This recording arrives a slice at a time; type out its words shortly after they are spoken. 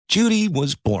Judy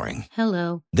was boring.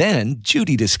 Hello. Then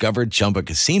Judy discovered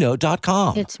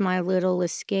ChumbaCasino.com. It's my little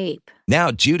escape. Now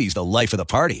Judy's the life of the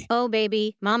party. Oh,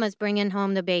 baby, mama's bringing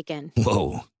home the bacon.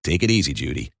 Whoa, take it easy,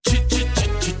 Judy.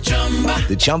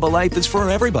 The Chumba life is for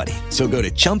everybody. So go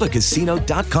to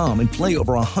ChumbaCasino.com and play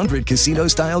over 100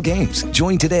 casino-style games.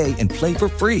 Join today and play for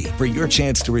free for your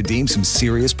chance to redeem some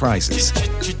serious prizes.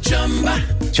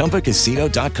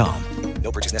 ChumbaCasino.com.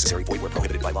 No purchase necessary. Void where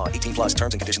prohibited by law. 18 plus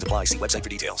terms and conditions apply. See website for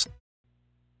details.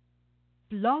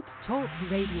 Blog Talk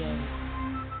Radio.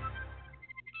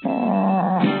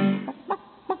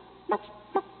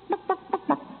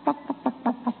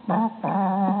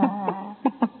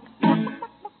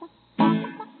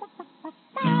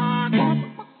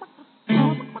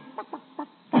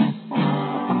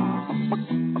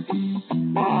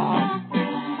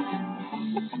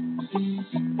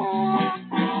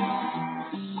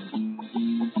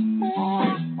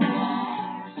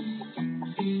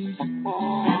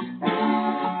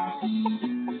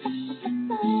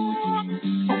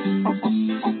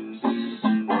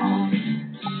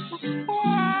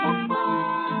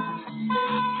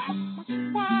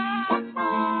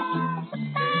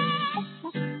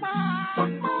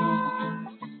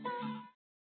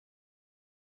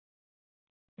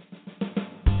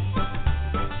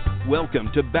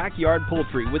 Welcome to Backyard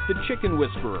Poultry with the Chicken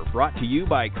Whisperer, brought to you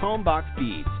by Kalmbach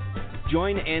Feeds.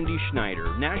 Join Andy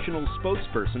Schneider, National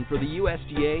Spokesperson for the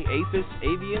USDA-APHIS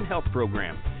Avian Health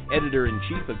Program,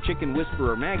 Editor-in-Chief of Chicken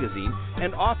Whisperer Magazine,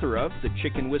 and author of The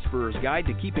Chicken Whisperer's Guide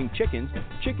to Keeping Chickens,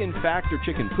 Chicken Fact or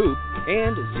Chicken Poop,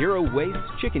 and Zero Waste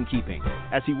Chicken Keeping,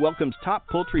 as he welcomes top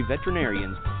poultry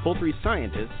veterinarians, poultry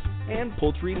scientists, and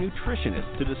poultry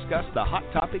nutritionists to discuss the hot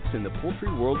topics in the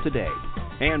poultry world today,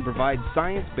 and provide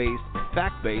science-based,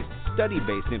 fact-based,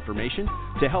 study-based information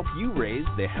to help you raise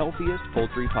the healthiest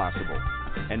poultry possible.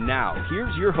 And now,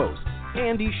 here's your host,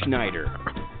 Andy Schneider.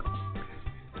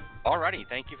 Alrighty,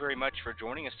 thank you very much for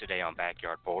joining us today on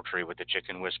Backyard Poultry with the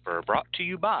Chicken Whisperer, brought to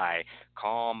you by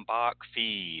Kalmbach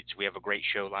Feeds. We have a great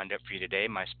show lined up for you today.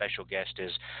 My special guest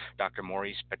is Dr.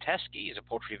 Maurice Pitesky. He's a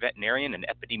poultry veterinarian and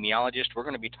epidemiologist. We're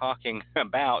going to be talking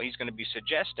about, he's going to be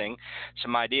suggesting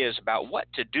some ideas about what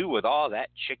to do with all that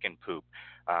chicken poop.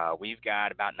 We've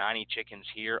got about 90 chickens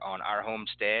here on our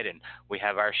homestead, and we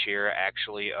have our share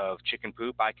actually of chicken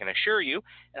poop, I can assure you.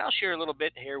 And I'll share a little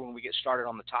bit here when we get started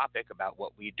on the topic about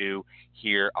what we do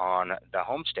here on the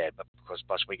homestead. But because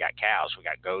plus we got cows, we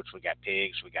got goats, we got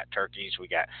pigs, we got turkeys, we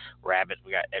got rabbits,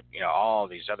 we got all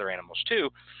these other animals too.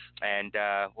 And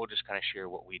we'll just kind of share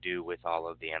what we do with all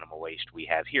of the animal waste we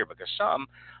have here, because some,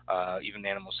 even the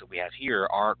animals that we have here,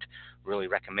 aren't really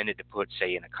recommended to put,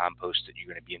 say, in a compost that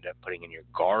you're going to end up putting in your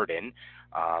garden,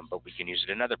 but we can use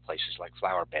it in other places like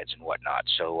flower beds and whatnot.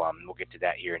 So we'll get to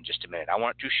that here in just a minute. I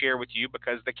want to share with you,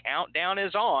 because the countdown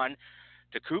is on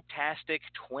to Cooptastic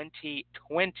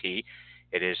 2020.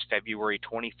 It is February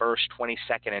 21st,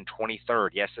 22nd, and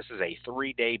 23rd. Yes, this is a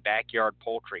 3-day backyard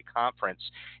poultry conference.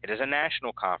 It is a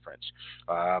national conference.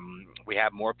 We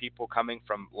have more people coming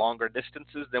from longer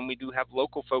distances than we do have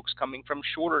local folks coming from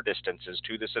shorter distances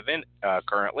to this event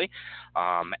currently.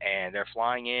 And they're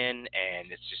flying in,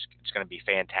 and it's going to be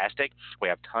fantastic. We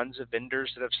have tons of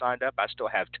vendors that have signed up. I still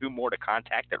have 2 more to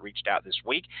contact that reached out this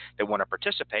week that want to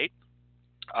participate.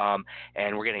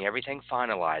 And we're getting everything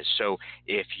finalized. So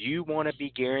if you want to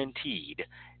be guaranteed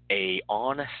a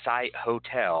on-site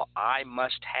hotel, I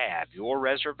must have your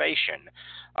reservation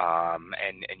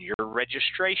and your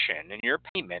registration and your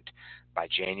payment by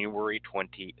January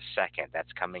 22nd.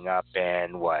 That's coming up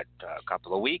in, a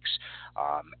couple of weeks.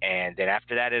 And then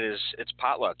after that, it's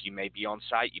potluck. You may be on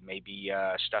site. You may be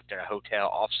stuffed in a hotel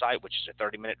off-site, which is a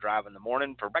 30-minute drive in the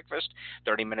morning for breakfast,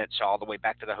 30 minutes all the way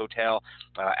back to the hotel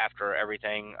after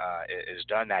everything is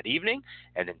done that evening,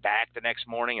 and then back the next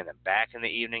morning, and then back in the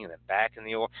evening, and then back in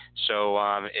the So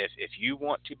if you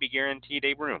want to be guaranteed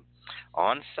a room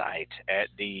on site at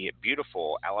the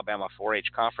beautiful Alabama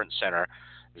 4-H Conference Center,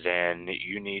 then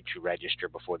you need to register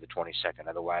before the 22nd.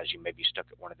 Otherwise, you may be stuck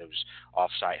at one of those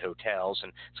off-site hotels.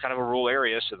 And it's kind of a rural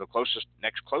area, so the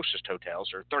next closest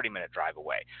hotels are a 30-minute drive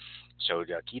away. So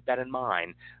keep that in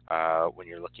mind when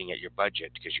you're looking at your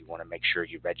budget, because you want to make sure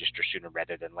you register sooner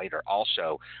rather than later.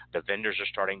 Also, the vendors are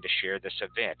starting to share this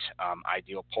event.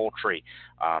 Ideal Poultry,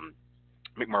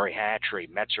 McMurray Hatchery,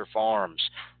 Metzer Farms,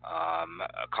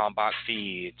 Kalmbach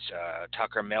Feeds,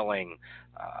 Tucker Milling.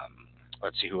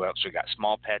 Let's see who else we got.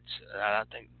 Small Pets. I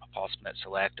think Pulse Met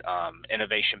Select,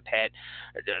 Innovation Pet.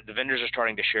 The vendors are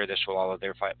starting to share this with all of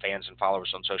their fans and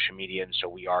followers on social media, and so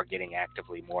we are getting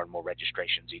actively more and more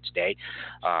registrations each day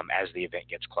as the event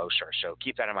gets closer. So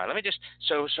keep that in mind. Let me just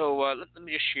let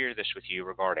me just share this with you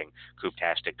regarding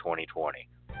Cooptastic 2020.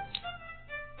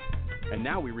 And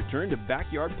now we return to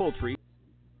Backyard Poultry.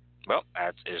 Well,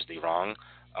 that is the wrong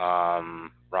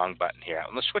button here.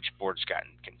 And the switchboard's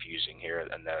gotten confusing here,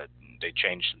 and they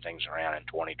changed some things around in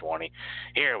 2020.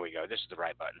 Here we go. This is the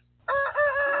right button.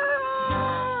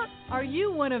 Are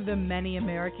you one of the many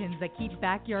Americans that keep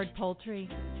backyard poultry?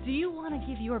 Do you want to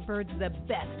give your birds the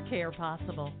best care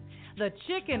possible? The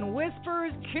Chicken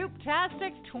Whisperers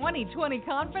Cooptastic 2020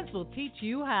 conference will teach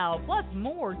you how, plus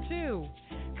more too.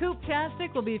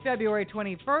 Cooptastic will be February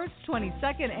 21st,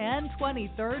 22nd, and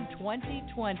 23rd,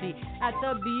 2020 at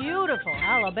the beautiful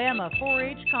Alabama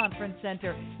 4-H Conference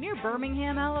Center near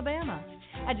Birmingham, Alabama.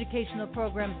 Educational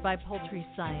programs by poultry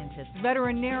scientists,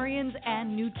 veterinarians,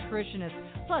 and nutritionists,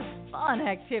 plus fun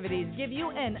activities give you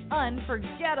an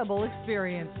unforgettable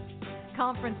experience.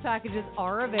 Conference packages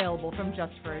are available from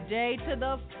just for a day to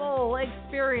the full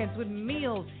experience with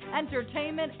meals,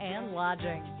 entertainment, and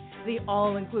lodging. The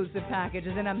all-inclusive package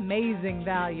is an amazing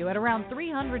value at around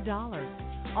 $300.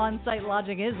 On-site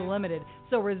lodging is limited,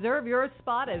 so reserve your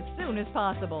spot as soon as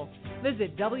possible.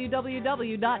 Visit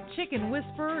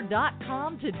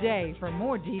www.chickenwhisperer.com today for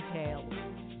more details.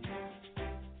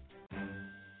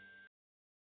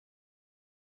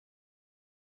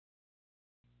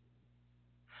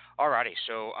 Alrighty,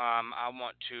 so I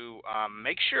want to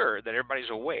make sure that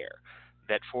everybody's aware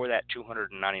that for that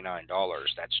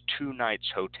 $299, that's 2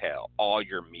 nights hotel, all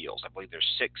your meals. I believe there's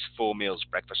 6 full meals,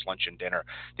 breakfast, lunch, and dinner,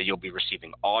 that you'll be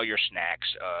receiving all your snacks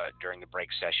during the break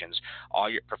sessions, all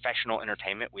your professional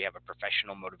entertainment. We have a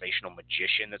professional motivational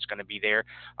magician that's going to be there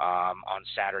on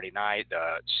Saturday night.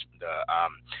 The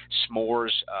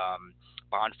s'mores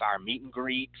bonfire meet and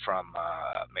greet from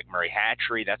McMurray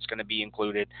Hatchery, that's going to be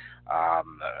included.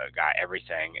 Got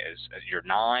everything. Is your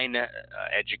 9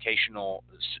 educational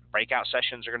breakout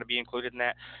sessions are going to be included in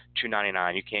that.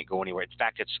 $299. You can't go anywhere. In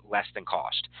fact, it's less than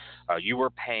cost. You were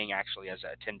paying actually as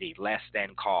an attendee less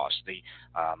than cost. The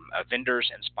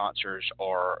vendors and sponsors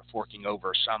are forking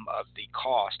over some of the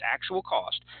cost, actual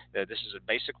cost. This is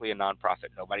basically a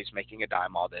nonprofit. Nobody's making a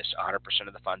dime. All this, 100%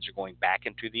 of the funds are going back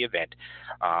into the event,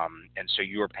 and so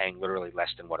you are paying literally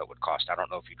less than what it would cost. I don't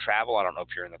know if you travel. I don't know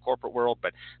if you're in the corporate world,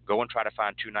 but go and try to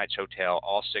find 2 nights hotel,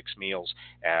 all 6 meals,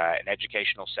 and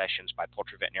educational sessions by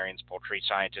poultry veterinarians, poultry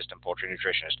scientists, and poultry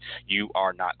nutritionists. You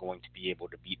are not going to be able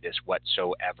to beat this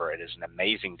whatsoever. It is an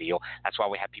amazing deal. That's why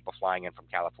we have people flying in from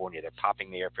California. They're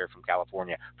popping the airfare from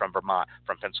California, from Vermont,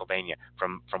 from Pennsylvania,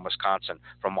 from Wisconsin,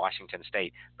 from Washington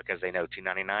State, because they know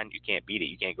 $299, you can't beat it.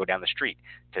 You can't go down the street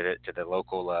to the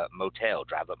local motel,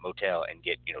 drive-up motel, and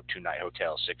get 2-night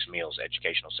hotel, 6 meals,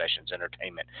 educational sessions,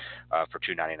 entertainment for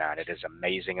 $299. It is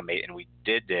amazing, and we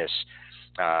did this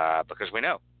because we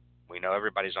know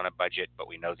everybody's on a budget, but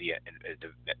we know the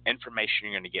information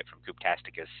you're going to get from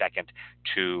Cooptastic is second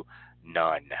to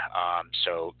none.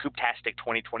 So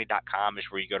Cooptastic2020.com is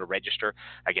where you go to register.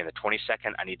 Again, the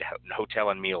 22nd, I need the hotel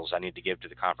and meals I need to give to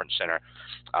the conference center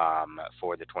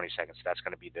for the 22nd. So that's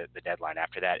going to be the deadline.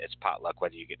 After that, it's potluck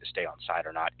whether you get to stay on site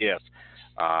or not. If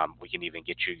we can even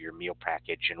get you your meal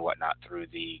package and whatnot through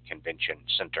the convention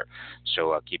center.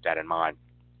 So keep that in mind.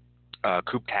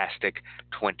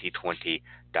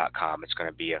 Cooptastic2020.com. It's going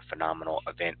to be a phenomenal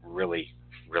event. Really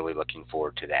looking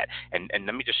forward to that. And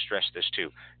let me just stress this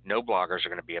too. No bloggers are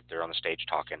going to be up there on the stage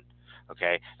talking.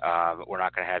 Okay, we're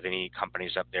not going to have any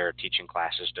companies up there teaching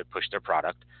classes to push their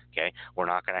product. Okay, we're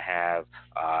not going to have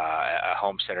a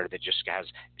homesteader that just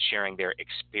has sharing their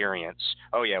experience.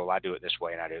 Oh yeah, well I do it this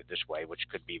way and I do it this way, which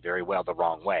could be very well the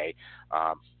wrong way.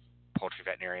 Poultry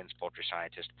veterinarians, poultry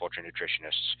scientists, poultry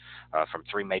nutritionists from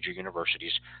 3 major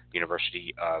universities: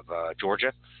 University of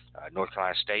Georgia, North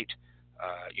Carolina State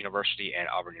University, and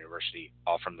Auburn University,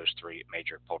 all from those 3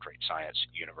 major poultry science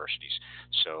universities.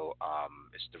 So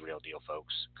it's the real deal,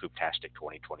 folks.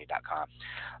 Cooptastic2020.com.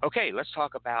 Okay, let's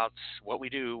talk about what we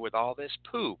do with all this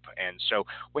poop. And so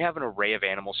we have an array of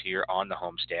animals here on the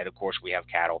homestead. Of course, we have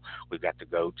cattle. We've got the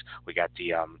goats. We got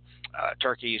the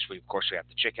turkeys. We have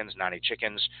the chickens, 90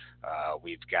 chickens.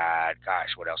 We've got,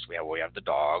 what else do we have? We have the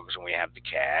dogs, and we have the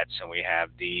cats, and we have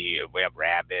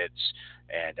rabbits.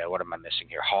 And what am I missing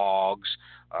here? Hogs.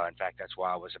 In fact, that's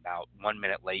why I was about 1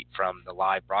 minute late from the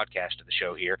live broadcast of the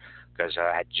show here, because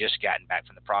I had just gotten back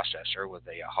from the processor with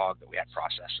a hog that we had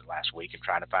processed last week and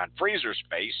trying to find freezer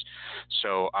space.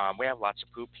 So we have lots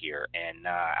of poop here, and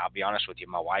I'll be honest with you,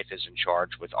 my wife is in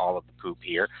charge with all of the poop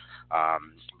here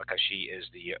because she is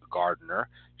the gardener.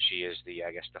 She is the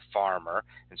farmer,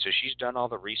 and so she's done all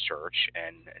the research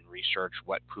and researched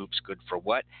what poop's good for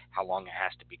what, how long it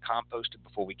has to be composted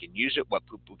before we can use it, what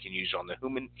poop we can use on the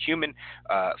human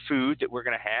food that we're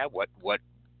going to have, what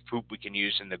poop we can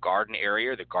use in the garden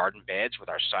area, the garden beds with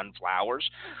our sunflowers,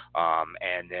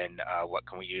 and then what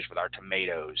can we use with our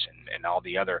tomatoes and all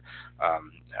the other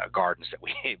gardens that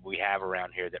we have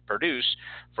around here that produce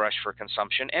fresh for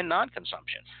consumption and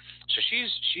non-consumption. So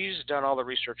she's done all the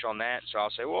research on that. So I'll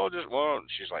say,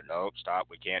 she's like, no, stop,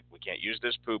 we can't use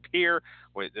this poop here.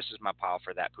 This is my pile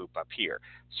for that poop up here.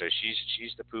 So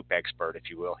she's the poop expert, if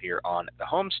you will, here on the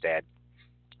homestead.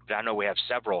 But I know we have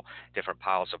several different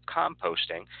piles of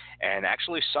composting, and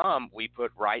actually some we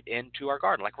put right into our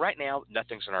garden. Like right now,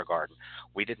 nothing's in our garden.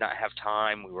 We did not have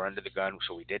time. We were under the gun,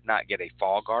 so we did not get a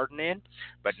fall garden in,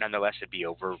 but nonetheless, it'd be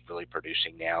over really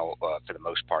producing now for the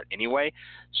most part anyway.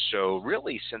 So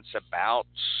really, since about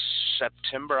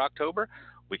September, October,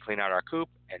 we clean out our coop,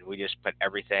 and we just put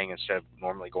everything, instead of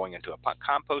normally going into a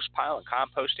compost pile and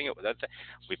composting it with other things,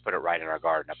 we put it right in our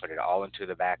garden. I put it all into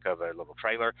the back of a little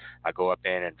trailer. I go up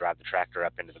in and drive the tractor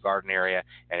up into the garden area,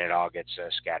 and it all gets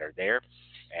scattered there.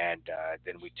 And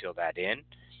then we till that in,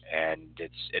 and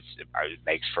it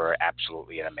makes for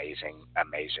absolutely an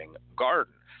amazing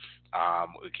garden.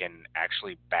 We can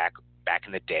actually back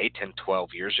in the day, 10, 12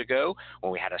 years ago,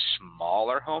 when we had a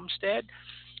smaller homestead,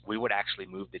 we would actually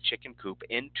move the chicken coop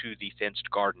into the fenced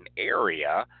garden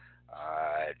area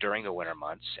during the winter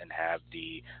months and have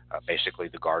basically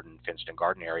the fenced and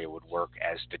garden area would work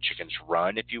as the chickens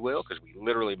run, if you will, because we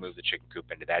literally move the chicken coop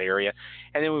into that area,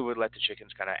 and then we would let the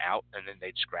chickens kind of out, and then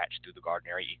they'd scratch through the garden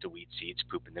area, eat the weed seeds,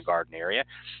 poop in the garden area,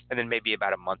 and then maybe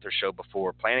about a month or so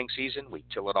before planting season, we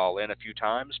till it all in a few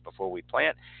times before we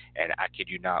plant. And I kid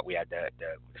you not, we had the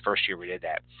first year we did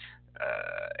that,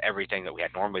 everything that we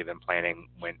had normally been planting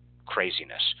went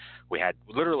craziness.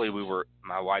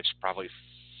 My wife's probably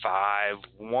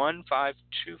 5'1", 5'2",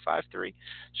 5'3",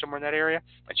 somewhere in that area,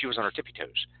 and she was on her tippy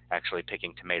toes actually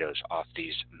picking tomatoes off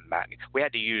these. We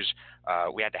had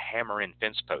to hammer in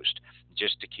fence post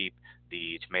just to keep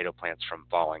the tomato plants from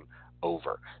falling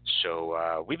over.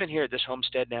 So we've been here at this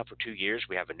homestead now for 2 years.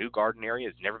 We have a new garden area.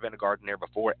 There's never been a garden there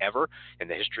before, ever, in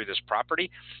the history of this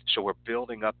property. So we're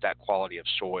building up that quality of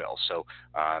soil. So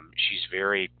she's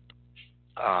very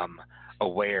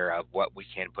aware of what we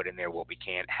can put in there, what we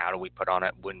can't, how do we put on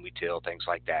it, when we till, things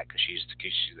like that, because she's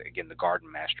again the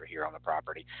garden master here on the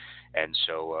property. And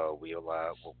so we're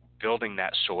building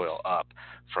that soil up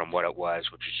from what it was,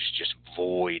 which is just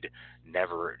void,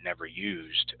 never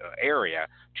used area,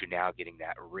 to now getting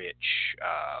that rich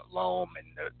loam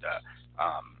and the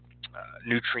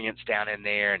nutrients down in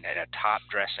there, and a top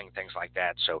dressing, things like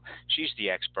that. So she's the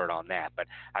expert on that. But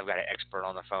I've got an expert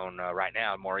on the phone right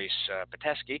now. Maurice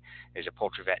Pitesky is a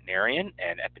poultry veterinarian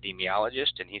and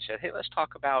epidemiologist, and he said, hey, let's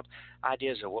talk about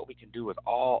ideas of what we can do with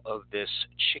all of this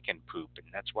chicken poop. And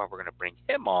that's why we're going to bring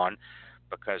him on,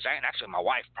 because actually my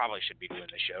wife probably should be doing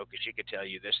the show, because she could tell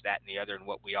you this, that, and the other, and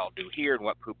what we all do here, and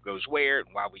what poop goes where, and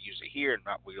why we use it here and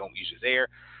why we don't use it there.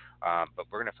 But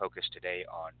we're going to focus today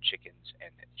on chickens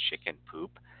and chicken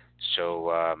poop.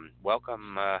 So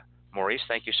welcome, Maurice.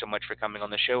 Thank you so much for coming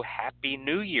on the show. Happy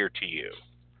New Year to you.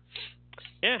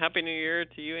 Yeah, Happy New Year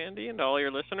to you, Andy, and to all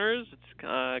your listeners.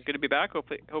 It's good to be back.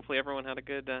 Hopefully everyone had a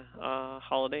good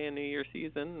holiday and New Year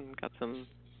season, and got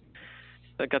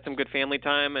some good family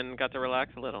time and got to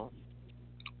relax a little.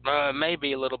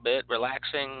 Maybe a little bit.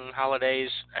 Relaxing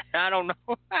holidays. I don't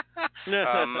know.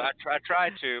 I try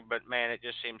to, but man, it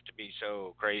just seems to be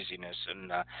so craziness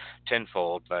and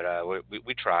tenfold. But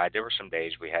we tried. There were some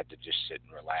days we had to just sit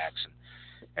and relax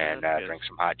and drink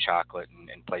some hot chocolate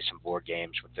and play some board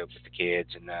games with the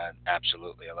kids. And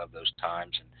absolutely, I love those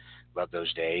times and love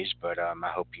those days. But I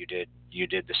hope you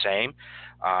did the same.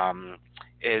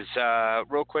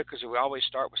 Real quick, because we always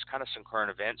start with kind of some current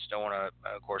events. Don't want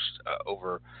to, of course,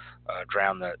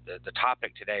 drown the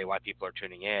topic today, why people are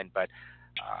tuning in, but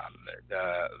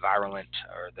the virulent,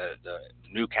 or the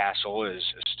Newcastle is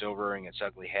still rearing its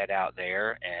ugly head out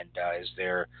there. And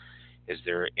is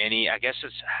there any, I guess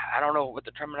I don't know what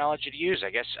the terminology to use.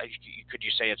 I guess could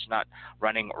you say it's not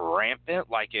running rampant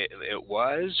like it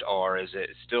was, or is it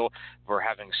still, we're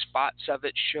having spots of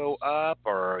it show up,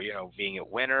 or being at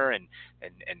winter and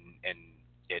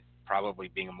it probably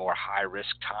being a more high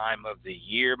risk time of the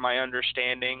year, my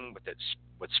understanding,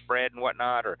 with spread and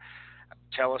whatnot, or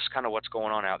tell us kind of what's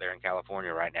going on out there in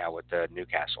California right now with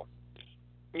Newcastle.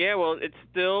 Yeah, well, it's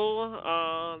still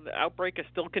the outbreak is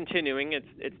still continuing.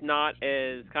 It's not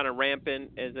as kind of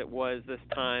rampant as it was this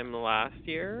time last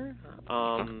year,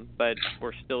 but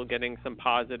we're still getting some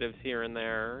positives here and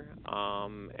there,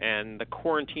 and the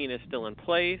quarantine is still in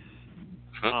place.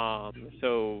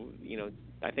 So,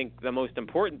 I think the most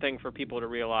important thing for people to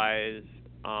realize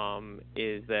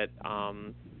is that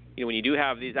when you do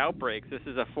have these outbreaks, this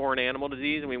is a foreign animal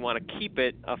disease, and we want to keep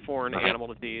it a foreign animal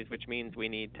disease, which means we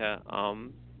need to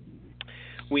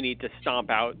stomp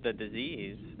out the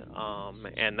disease,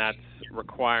 and that's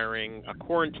requiring a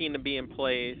quarantine to be in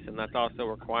place, and that's also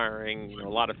requiring a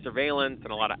lot of surveillance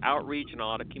and a lot of outreach and a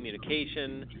lot of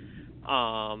communication.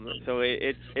 So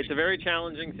it's a very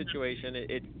challenging situation.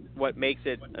 What makes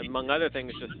it, among other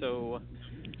things, just so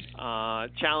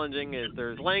challenging is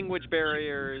there's language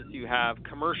barriers. You have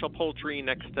commercial poultry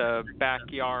next to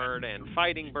backyard and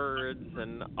fighting birds,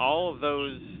 and all of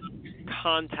those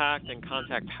contact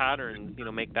patterns,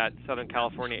 make that Southern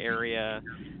California area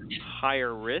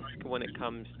higher risk when it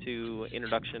comes to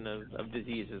introduction of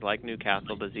diseases like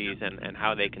Newcastle disease and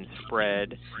how they can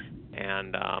spread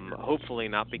and hopefully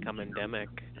not become endemic.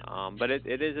 But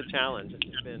it is a challenge.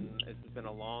 It's been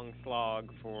a long slog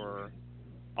for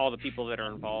all the people that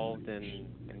are involved in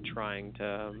trying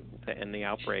to end the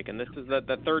outbreak. And this is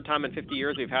the third time in 50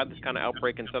 years we've had this kind of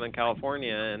outbreak in Southern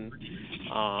California, and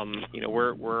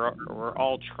we're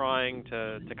all trying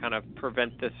to kind of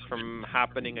prevent this from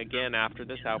happening again after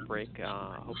this outbreak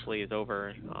hopefully is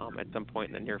over at some point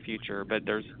in the near future. But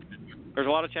there's a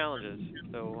lot of challenges.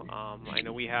 So I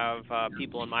know we have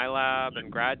people in my lab and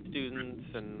grad students,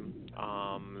 and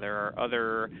there are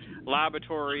other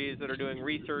laboratories that are doing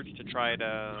research to try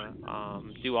to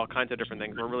do all kinds of different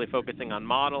things. We're really focusing on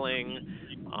modeling,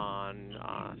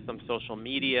 on some social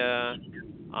media,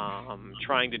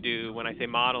 trying to do, when I say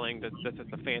modeling, that's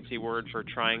a fancy word for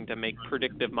trying to make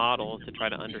predictive models to try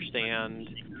to understand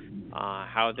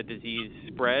how the disease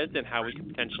spreads and how we can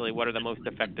potentially, what are the most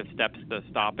effective steps to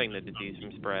stopping the disease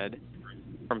from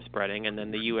spreading. And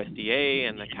then the USDA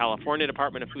and the California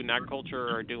Department of Food and Agriculture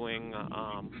are doing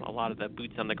a lot of the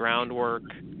boots on the ground work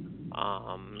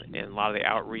and a lot of the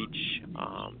outreach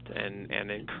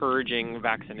and encouraging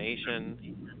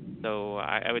vaccination. So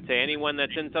I would say anyone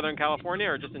that's in Southern California,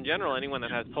 or just in general, anyone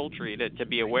that has poultry, to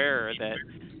be aware that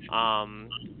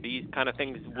these kind of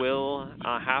things will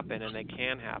happen, and they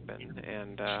can happen.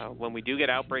 And when we do get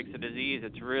outbreaks of disease,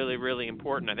 it's really, really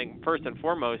important, I think, first and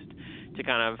foremost, to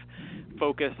kind of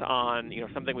focus on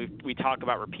something we talk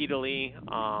about repeatedly,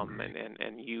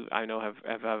 and you, I know,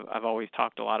 I've always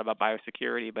talked a lot about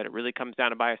biosecurity, but it really comes down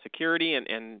to biosecurity,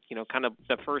 and kind of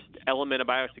the first element of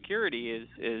biosecurity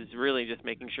is really just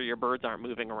making sure your birds aren't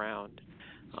moving around.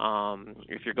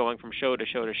 If you're going from show to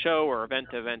show to show, or event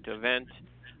to event to event,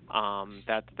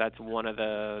 that's one of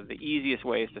the easiest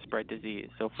ways to spread disease.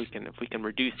 So if we can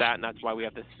reduce that, and that's why we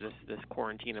have this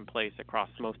quarantine in place across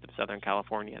most of Southern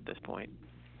California at this point.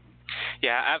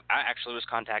 Yeah, I actually was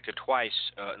contacted twice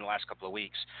in the last couple of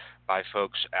weeks by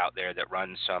folks out there that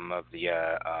run some of the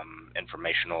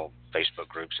informational Facebook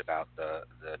groups about the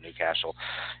Newcastle,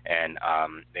 and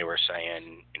they were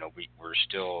saying, we're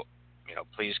still,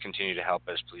 please continue to help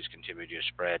us. Please continue to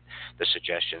spread the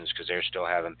suggestions, because they're still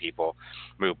having people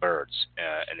move birds,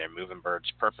 and they're moving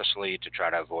birds purposely to try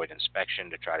to avoid inspection,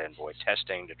 to try to avoid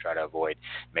testing, to try to avoid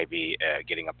maybe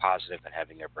getting a positive and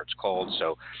having their birds cold.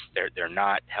 So they're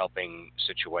not helping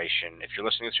situation. If you're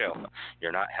listening to the show,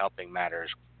 you're not helping matters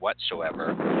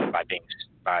whatsoever by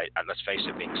let's face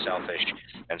it, being selfish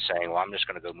and saying, well, I'm just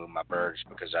going to go move my birds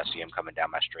because I see them coming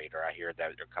down my street, or I hear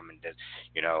that they're coming to,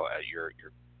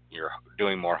 you're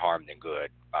doing more harm than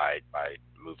good by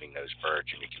moving those birds,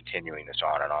 and you're continuing this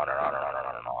on and on and on and on and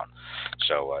on and on.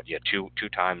 So two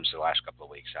times the last couple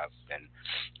of weeks I've been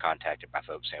contacted by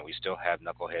folks saying we still have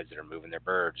knuckleheads that are moving their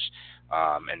birds,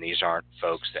 and these aren't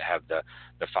folks that have the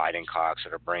fighting cocks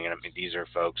that are bringing them. These are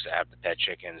folks that have the pet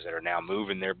chickens that are now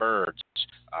moving their birds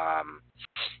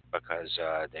because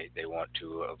they want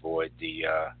to avoid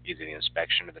either the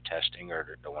inspection or the testing,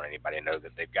 or don't want anybody to know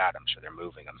that they've got them, so they're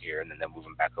moving them here, and then they're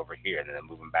moving back over here, and then they're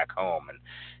moving back home, and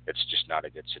it's just not a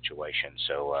good situation.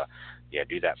 So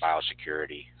do that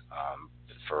biosecurity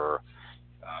for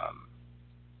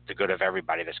the good of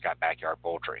everybody that's got backyard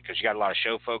poultry, because you got a lot of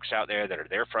show folks out there that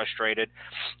they're frustrated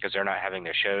because they're not having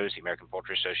their shows. The American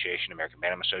Poultry Association, American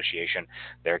Bantam Association,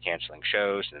 they're canceling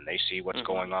shows, and then they see what's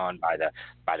going on by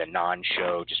the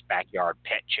non-show, just backyard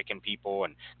pet chicken people,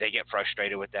 and they get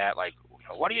frustrated with that. Like,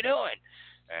 what are you doing?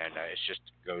 And it just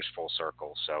goes full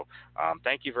circle. So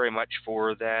thank you very much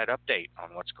for that update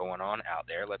on what's going on out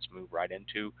there. Let's move right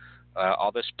into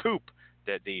all this poop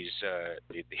that these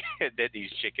that these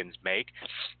chickens make.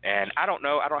 And I don't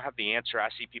know. I don't have the answer. I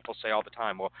see people say all the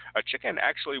time, well, a chicken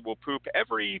actually will poop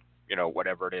every,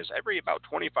 whatever it is, every about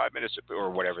 25 minutes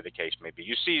or whatever the case may be.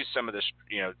 You see some of this,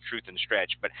 truth and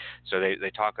stretch. But so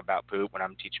they talk about poop when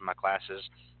I'm teaching my classes.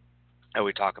 And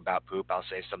we talk about poop, I'll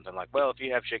say something like, well, if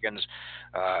you have chickens,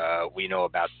 we know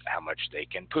about how much they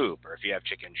can poop. Or if you have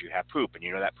chickens, you have poop.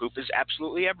 And that poop is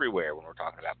absolutely everywhere when we're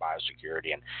talking about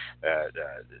biosecurity and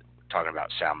talking about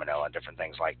salmonella and different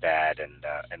things like that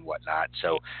and whatnot.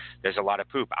 So there's a lot of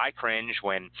poop. I cringe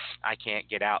when I can't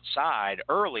get outside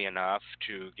early enough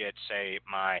to get, say,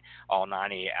 my all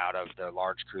 90 out of the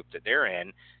large coop that they're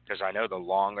in, because I know the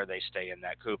longer they stay in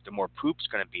that coop, the more poop's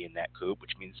going to be in that coop,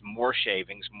 which means more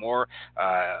shavings, more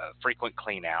frequent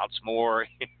clean outs, more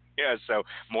so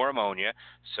more ammonia.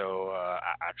 So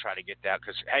I try to get that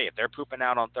because, hey, if they're pooping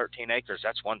out on 13 acres,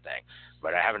 that's one thing.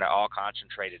 But having it all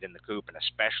concentrated in the coop, and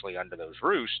especially under those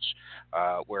roosts,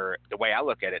 where the way I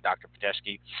look at it, Dr.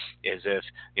 Pitesky, is if,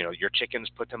 your chickens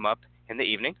put them up in the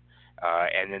evening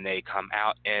and then they come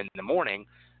out in the morning,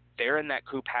 they're in that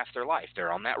coop half their life.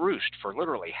 They're on that roost for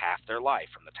literally half their life.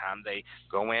 From the time they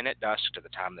go in at dusk to the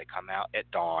time they come out at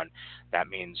dawn, that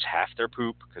means half their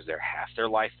poop, because they're half their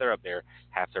life they're up there,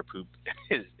 half their poop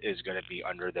is going to be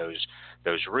under those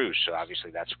roosts. So obviously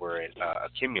that's where it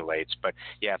accumulates. But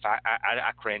yeah, if I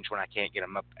cringe when I can't get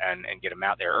them up and get them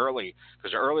out there early,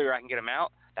 because the earlier I can get them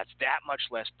out, that's that much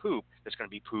less poop that's going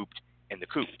to be pooped in the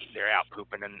coop. They're out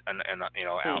pooping and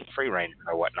out free range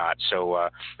or whatnot. So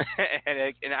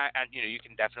and I you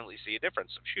can definitely see a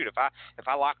difference. Shoot, if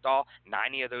I locked all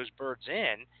 90 of those birds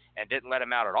in and didn't let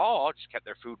them out at all, just kept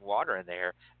their food and water in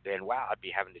there, then wow, I'd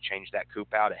be having to change that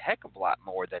coop out a heck of a lot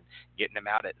more than getting them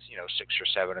out at 6 or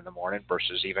 7 in the morning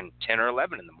versus even 10 or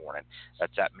 11 in the morning.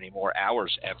 That's that many more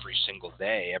hours every single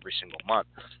day, every single month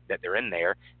that they're in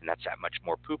there, and that's that much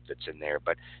more poop that's in there.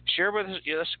 But share with us.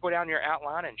 Let's go down your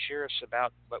outline and share us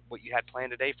about what you had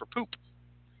planned today for poop.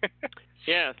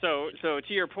 Yeah, so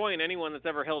to your point, anyone that's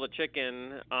ever held a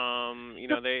chicken,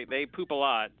 they poop a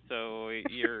lot. So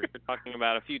you're talking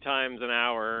about a few times an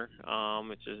hour,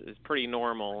 which is pretty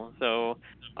normal. So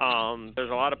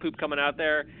there's a lot of poop coming out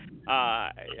there.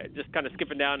 Just kind of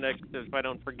skipping down next if I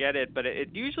don't forget it, but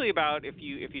it's usually about if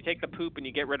you take the poop and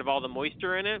you get rid of all the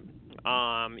moisture in it,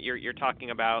 you're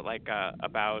talking about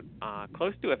about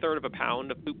close to a third of a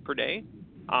pound of poop per day,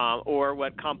 or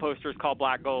what composters call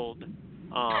black gold.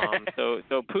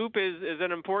 So poop is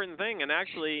an important thing, and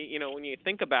actually, when you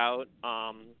think about,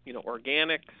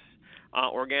 organic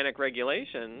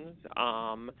regulations,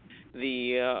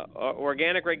 the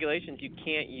organic regulations, you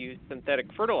can't use synthetic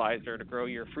fertilizer to grow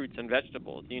your fruits and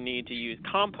vegetables. You need to use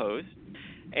compost,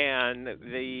 and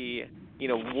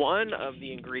one of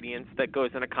the ingredients that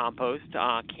goes in a compost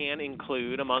can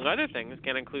include, among other things,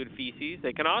 feces.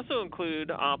 They can also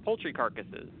include poultry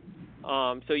carcasses.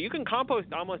 So you can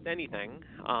compost almost anything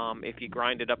if you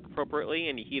grind it up appropriately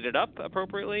and you heat it up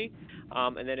appropriately,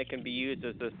 and then it can be used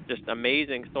as this just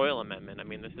amazing soil amendment. I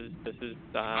mean, this is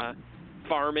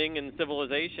farming and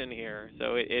civilization here.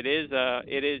 So it is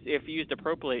if used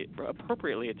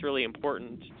appropriately, it's really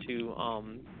important to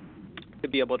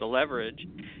be able to leverage.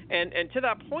 And to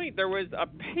that point, there was a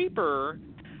paper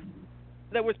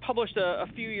that was published a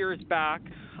few years back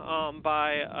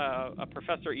by a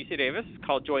professor at UC Davis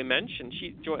called Joy Mensch, and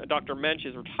Dr. Mensch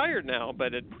is retired now,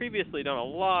 but had previously done a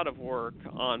lot of work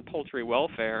on poultry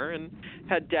welfare and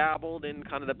had dabbled in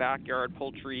kind of the backyard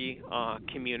poultry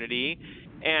community.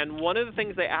 And one of the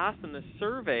things they asked in the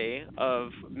survey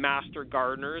of master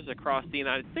gardeners across the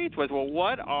United States was, well,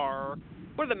 what are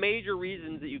the major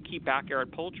reasons that you keep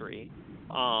backyard poultry?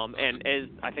 And as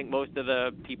I think most of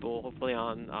the people hopefully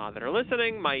on that are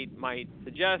listening might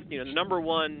suggest, the number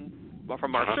one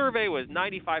from our survey was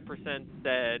 95%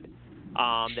 said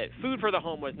that food for the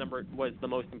home was the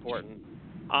most important.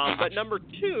 But number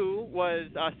two was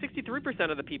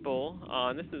 63% of the people,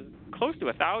 and this is close to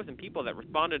 1,000 people that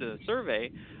responded to the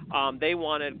survey, they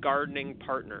wanted gardening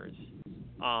partners.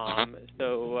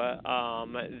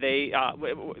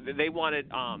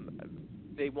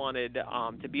 They wanted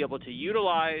to be able to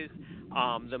utilize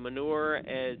the manure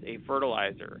as a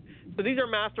fertilizer. So these are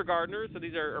master gardeners. So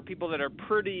these are people that are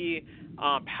pretty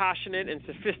passionate and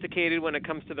sophisticated when it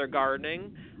comes to their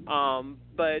gardening.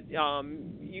 But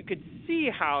you could see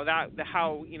how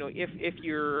if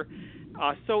you're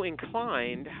so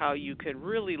inclined, how you could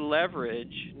really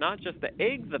leverage not just the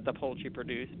eggs that the poultry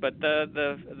produce, but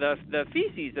the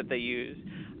feces that they use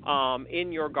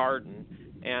in your garden.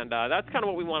 And that's kind of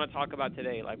what we want to talk about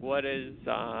today. Like, what is,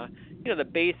 the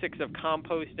basics of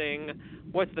composting?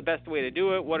 What's the best way to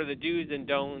do it? What are the do's and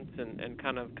don'ts? And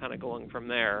kind of going from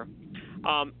there.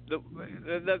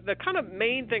 The kind of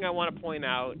main thing I want to point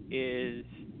out is,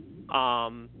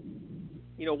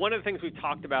 one of the things we've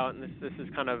talked about, and this is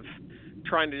kind of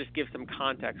trying to just give some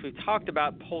context. We've talked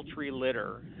about poultry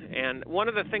litter, and one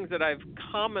of the things that I've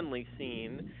commonly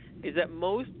seen is that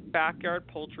most backyard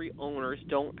poultry owners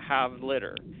don't have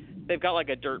litter. They've got like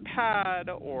a dirt pad,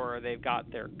 or they've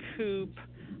got their coop,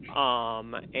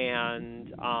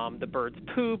 and the birds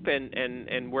poop,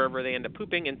 and wherever they end up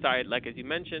pooping inside, like as you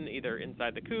mentioned, either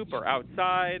inside the coop or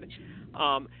outside.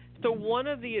 So one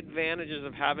of the advantages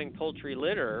of having poultry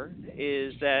litter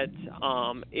is that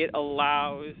it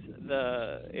allows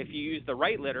if you use the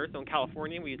right litter, so in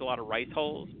California we use a lot of rice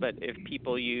hulls, but if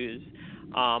people use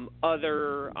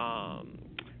other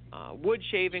wood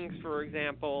shavings, for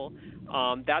example,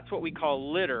 that's what we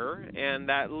call litter, and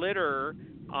that litter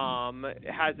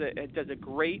does a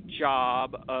great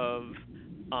job of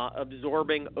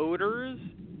absorbing odors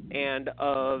and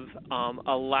of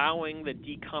allowing the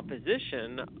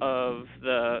decomposition of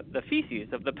the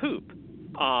feces, of the poop,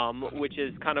 which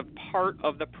is kind of part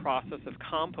of the process of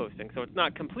composting. So it's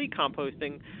not complete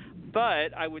composting,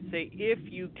 but I would say if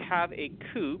you have a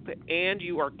coop and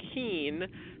you are keen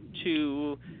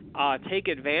to take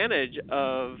advantage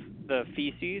of the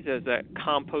feces as a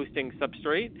composting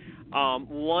substrate,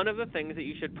 one of the things that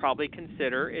you should probably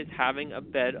consider is having a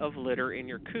bed of litter in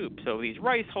your coop. So these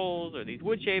rice hulls or these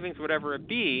wood shavings, whatever it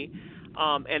be,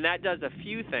 and that does a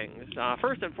few things.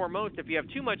 First and foremost, if you have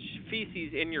too much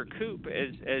feces in your coop,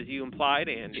 as you implied,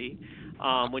 Andy,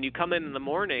 when you come in the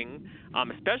morning,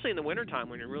 especially in the wintertime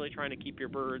when you're really trying to keep your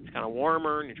birds kind of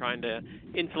warmer and you're trying to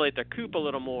insulate the coop a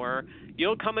little more,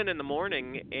 you'll come in the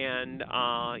morning and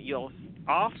you'll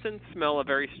often smell a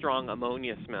very strong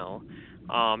ammonia smell.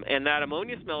 And that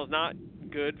ammonia smell is not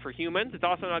good for humans. It's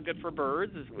also not good for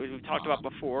birds. As we've talked about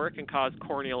before, it can cause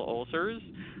corneal ulcers,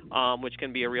 which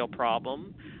can be a real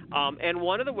problem. And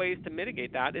one of the ways to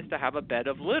mitigate that is to have a bed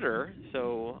of litter,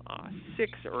 so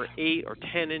 6 or 8 or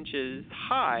 10 inches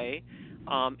high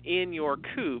in your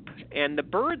coop. And the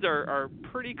birds are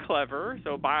pretty clever,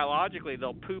 so biologically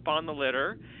they'll poop on the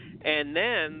litter, and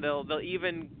then they'll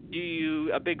even do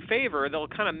you a big favor. They'll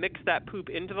kind of mix that poop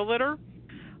into the litter.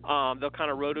 They'll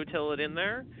kind of rototill it in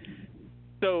there.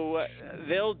 So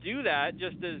they'll do that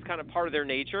just as kind of part of their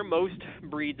nature. Most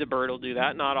breeds of bird will do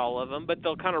that, not all of them, but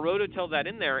they'll kind of rototill that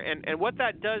in there. And what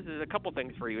that does is a couple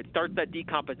things for you. It starts that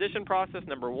decomposition process,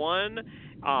 number one.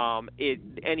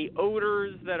 Any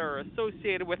odors that are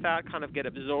associated with that kind of get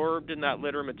absorbed in that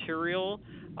litter material,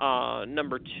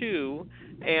 number two.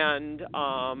 And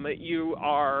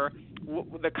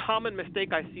the common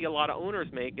mistake I see a lot of owners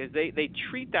make is they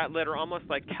treat that litter almost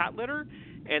like cat litter,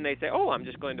 and they say, I'm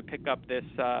just going to pick up this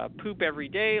poop every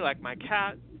day like my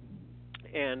cat,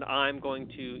 and I'm going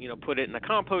to put it in the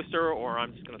composter, or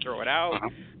I'm just going to throw it out,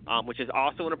 which is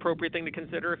also an appropriate thing to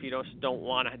consider if you don't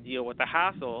want to deal with the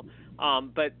hassle.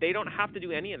 But they don't have to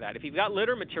do any of that. If you've got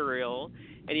litter material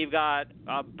and you've got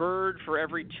a bird for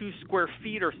every 2 square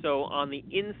feet or so on the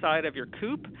inside of your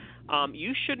coop,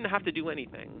 you shouldn't have to do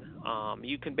anything.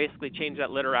 You can basically change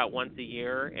that litter out once a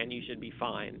year, and you should be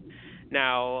fine.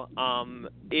 Now,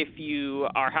 if you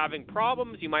are having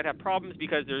problems, you might have problems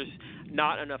because there's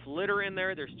not enough litter in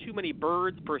there. There's too many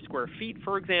birds per square feet,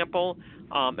 for example,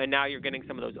 and now you're getting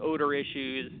some of those odor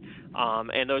issues.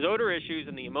 And those odor issues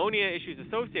and the ammonia issues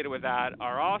associated with that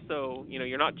are also,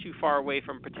 you're not too far away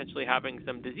from potentially having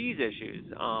some disease issues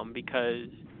because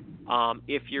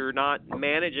if you're not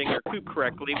managing your coop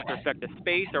correctly with respect to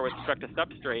space or with respect to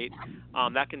substrate,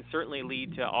 that can certainly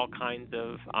lead to all kinds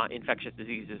of infectious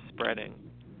diseases spreading.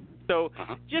 So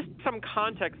just some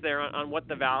context there on what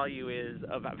the value is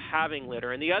of having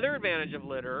litter. And the other advantage of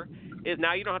litter is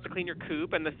now you don't have to clean your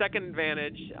coop. And the second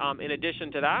advantage, in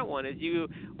addition to that one, is you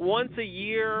once a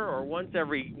year or once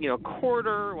every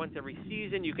quarter, once every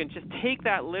season, you can just take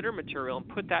that litter material and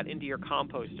put that into your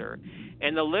composter.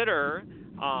 And the litter,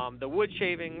 the wood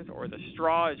shavings or the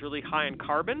straw is really high in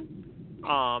carbon,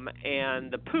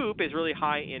 and the poop is really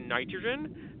high in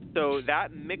nitrogen. So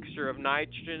that mixture of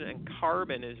nitrogen and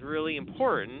carbon is really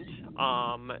important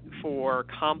for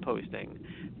composting.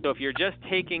 So if you're just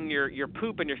taking your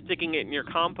poop and you're sticking it in your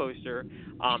composter,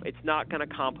 it's not going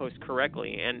to compost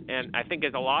correctly. And I think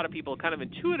as a lot of people kind of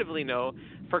intuitively know,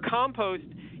 for compost,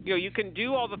 you can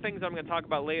do all the things I'm going to talk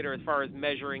about later as far as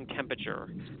measuring temperature.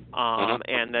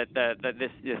 And that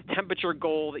this temperature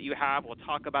goal that you have, we'll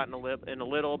talk about in a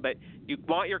little, but you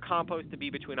want your compost to be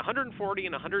between 140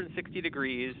 and 160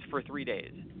 degrees for 3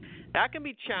 days. That can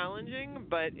be challenging,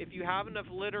 but if you have enough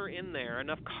litter in there,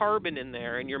 enough carbon in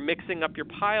there, and you're mixing up your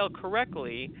pile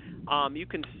correctly, you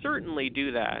can certainly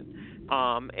do that.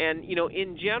 And,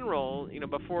 in general,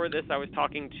 before this I was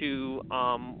talking to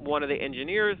one of the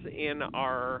engineers in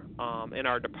our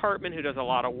department who does a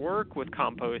lot of work with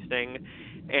composting,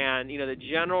 and, the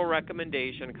general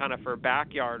recommendation kind of for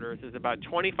backyarders is about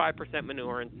 25%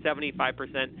 manure and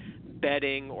 75%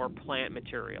 bedding or plant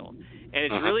material. And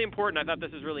it's really important. I thought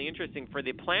this was really interesting for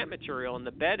the plant material and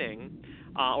the bedding,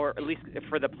 or at least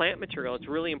for the plant material, it's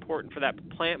really important for that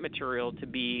plant material to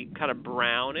be kind of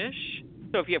brownish.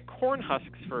 So if you have corn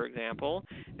husks, for example,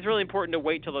 it's really important to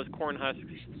wait till those corn husks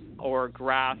or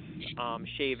grass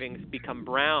shavings become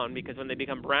brown, because when they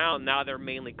become brown, now they're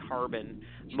mainly carbon.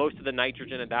 Most of the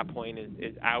nitrogen at that point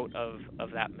is out of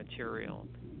that material.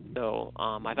 So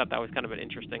I thought that was kind of an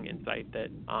interesting insight that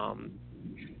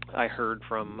I heard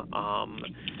from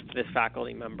this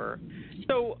faculty member.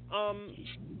 So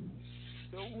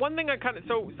one thing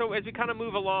so as we kind of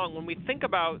move along, when we think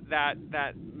about that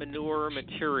manure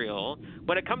material,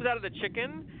 when it comes out of the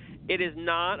chicken, it is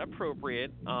not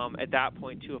appropriate at that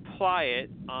point to apply it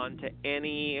onto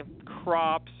any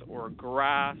crops or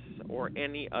grass or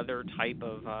any other type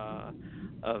of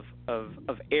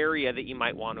area that you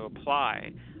might want to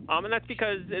apply. And that's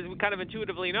because, as we kind of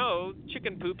intuitively know,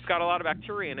 chicken poop's got a lot of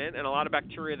bacteria in it, and a lot of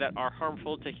bacteria that are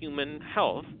harmful to human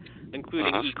health,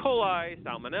 including E. coli,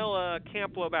 Salmonella,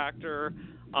 Campylobacter,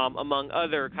 among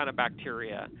other kind of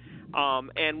bacteria.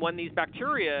 And when these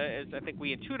bacteria, as I think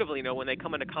we intuitively know, when they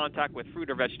come into contact with fruit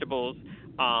or vegetables,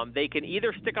 they can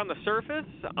either stick on the surface,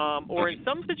 or in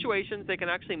some situations they can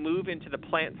actually move into the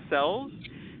plant cells.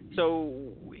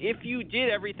 So if you did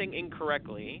everything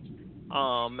incorrectly,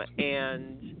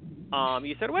 and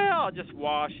you said, well, I'll just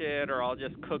wash it or I'll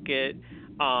just cook it,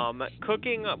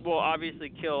 cooking will obviously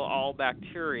kill all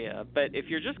bacteria. But if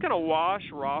you're just going to wash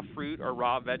raw fruit or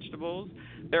raw vegetables,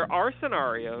 there are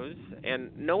scenarios,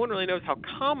 and no one really knows how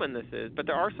common this is, but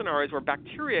there are scenarios where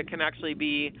bacteria can actually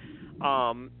be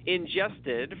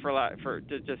ingested, to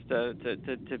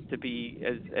be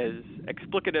as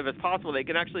explicative as possible. They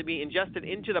can actually be ingested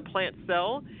into the plant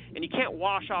cell, and you can't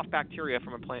wash off bacteria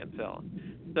from a plant cell.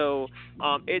 So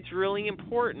it's really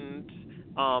important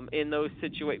in those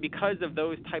because of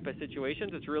those type of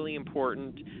situations, it's really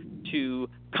important to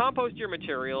compost your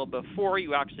material before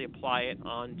you actually apply it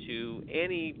onto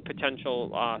any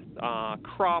potential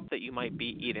crop that you might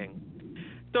be eating.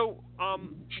 So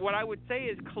what I would say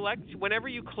is whenever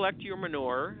you collect your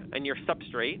manure and your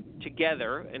substrate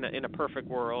together in a perfect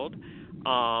world,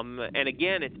 and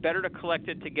again, it's better to collect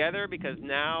it together because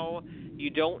now you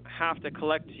don't have to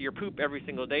collect your poop every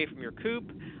single day from your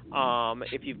coop.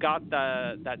 If you've got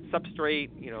that substrate,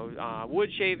 wood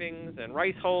shavings and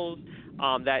rice hulls,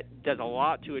 that does a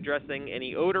lot to addressing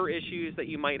any odor issues that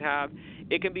you might have.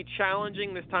 It can be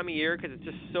challenging this time of year because it's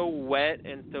just so wet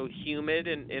and so humid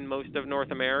in most of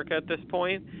North America at this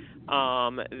point,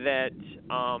 that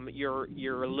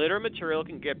your litter material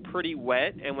can get pretty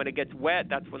wet. And when it gets wet,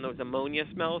 that's when those ammonia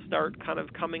smells start kind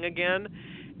of coming again.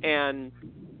 And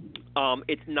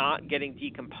it's not getting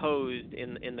decomposed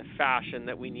in the fashion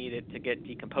that we need it to get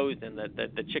decomposed in,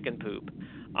 the chicken poop.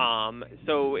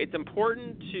 So it's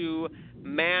important to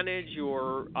manage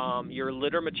your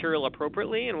litter material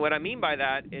appropriately. And what I mean by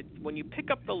that, it's when you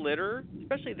pick up the litter,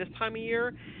 especially this time of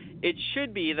year, it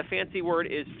should be, the fancy word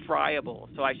is friable.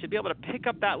 So I should be able to pick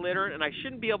up that litter, and I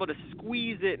shouldn't be able to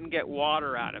squeeze it and get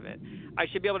water out of it. I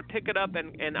should be able to pick it up,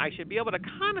 and I should be able to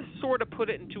kind of sort of put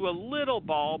it into a little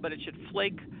ball, but it should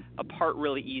flake apart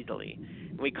really easily.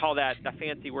 And we call that, the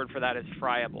fancy word for that is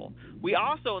friable. We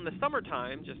also, in the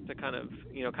summertime, just to kind of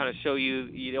show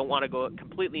you don't want to go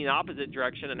completely in the opposite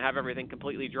direction and have everything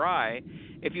completely dry.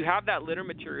 If you have that litter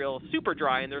material super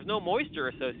dry and there's no moisture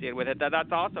associated with it,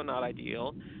 that's also not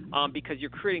ideal, because you're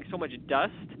creating so much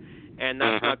dust, and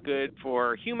that's not good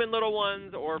for human little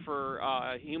ones or for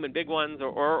human big ones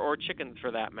or chickens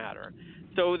for that matter.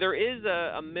 So there is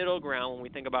a middle ground when we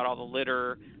think about all the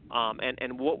litter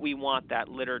and what we want that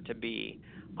litter to be.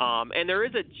 And there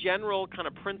is a general kind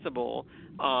of principle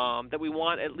that we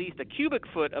want at least a cubic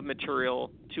foot of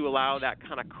material to allow that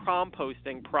kind of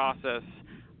composting process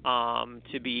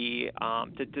to be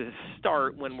to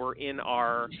start when we're in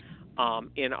our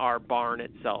barn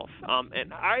itself.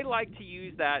 And I like to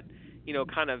use that,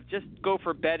 kind of just go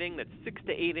for bedding that's 6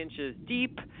 to 8 inches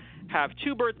deep, have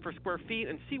 2 birds per square feet,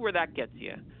 and see where that gets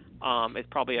you. It's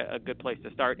probably a good place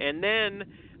to start. And then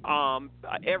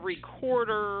every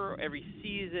quarter, every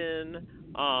season,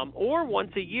 or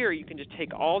once a year, you can just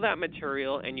take all that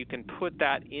material and you can put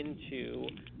that into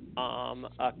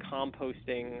a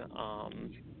composting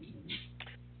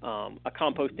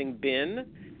composting bin.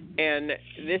 And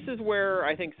this is where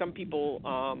I think some people,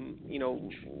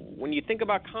 when you think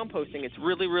about composting, it's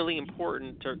really, really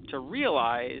important to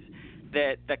realize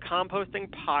that the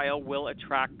composting pile will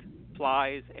attract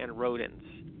flies and rodents.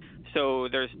 So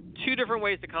there's two different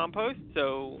ways to compost.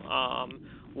 So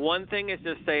one thing is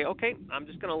to say, okay, I'm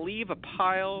just going to leave a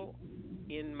pile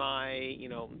in my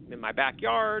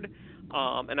backyard,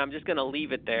 and I'm just going to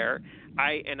leave it there.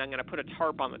 And I'm going to put a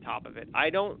tarp on the top of it. I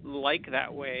don't like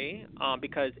that way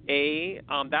because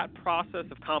that process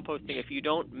of composting, if you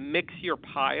don't mix your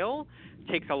pile,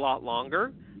 takes a lot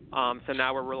longer. So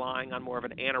now we're relying on more of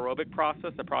an anaerobic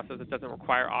process, a process that doesn't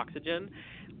require oxygen.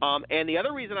 And the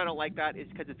other reason I don't like that is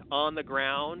because it's on the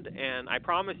ground, and I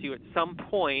promise you at some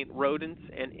point rodents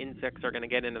and insects are going to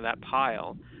get into that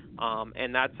pile.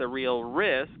 And that's a real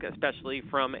risk, especially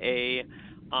from a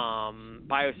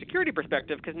biosecurity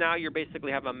perspective, because now you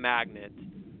basically have a magnet.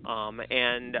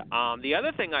 And the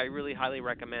other thing I really highly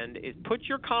recommend is put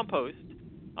your composting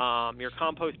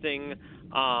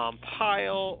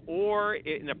pile, or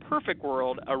in a perfect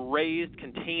world, a raised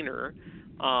container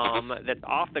that's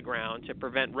off the ground to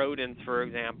prevent rodents, for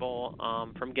example,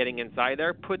 from getting inside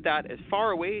there. Put that as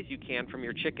far away as you can from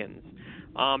your chickens,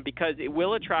 because it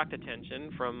will attract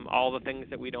attention from all the things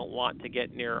that we don't want to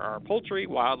get near our poultry,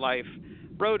 wildlife,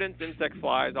 rodents, insects,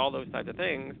 flies, all those types of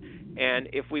things. And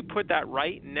if we put that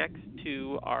right next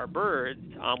to our birds,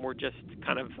 we're just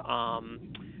kind of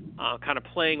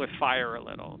playing with fire a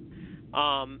little.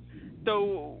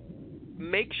 So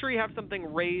make sure you have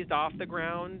something raised off the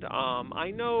ground.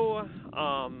 I know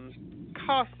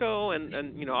Costco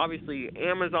and obviously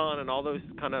Amazon and all those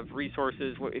kind of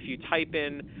resources, if you type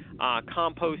in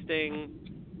composting,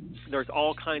 there's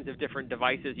all kinds of different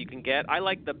devices you can get. I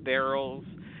like the barrels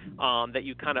that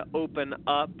you kind of open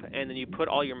up and then you put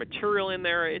all your material in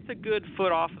there. It's a good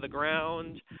foot off of the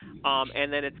ground,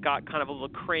 and then it's got kind of a little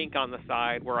crank on the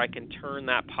side where I can turn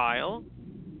that pile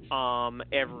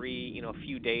every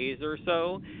few days or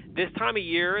so. This time of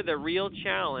year, the real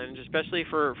challenge, especially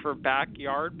for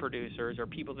backyard producers or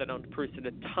people that don't produce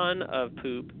a ton of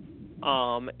poop,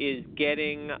 is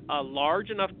getting a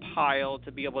large enough pile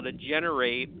to be able to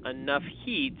generate enough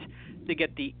heat to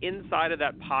get the inside of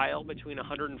that pile between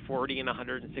 140 and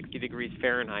 160 degrees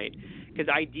Fahrenheit. Because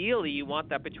ideally, you want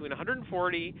that between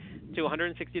 140 to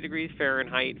 160 degrees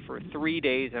Fahrenheit for 3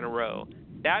 days in a row.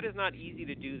 That is not easy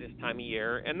to do this time of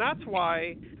year, and that's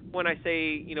why when I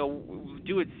say,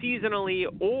 do it seasonally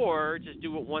or just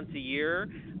do it once a year,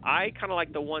 I kind of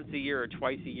like the once a year or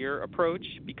twice a year approach,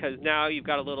 because now you've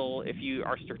got a little, if you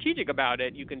are strategic about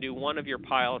it, you can do one of your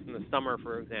piles in the summer,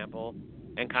 for example,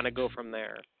 and kind of go from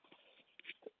there.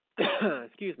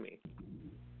 Excuse me.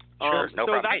 Sure, no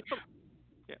problem. Hey,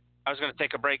 yeah. I was going to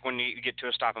take a break when you get to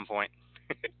a stopping point.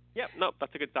 Yep, no,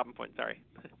 that's a good stopping point. Sorry.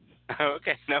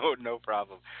 Okay, no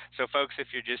problem. So, folks,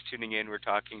 if you're just tuning in, we're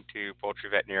talking to poultry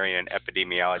veterinarian and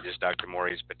epidemiologist Dr.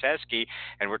 Maurice Pitesky,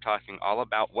 and we're talking all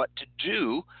about what to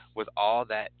do with all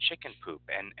that chicken poop.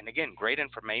 And again, great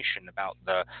information about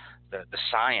the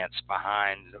science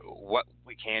behind what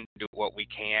we can do, what we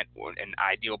can't, in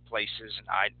ideal places and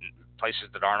places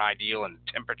that aren't ideal and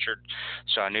temperature.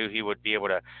 So I knew he would be able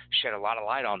to shed a lot of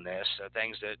light on this,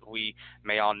 things that we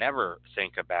may all never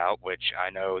think about, which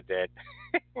I know that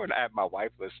when I have my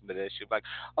wife listen to this, she'll be like,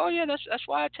 oh, yeah, that's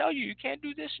why I tell you can't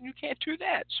do this and you can't do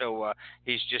that. So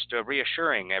he's just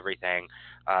reassuring everything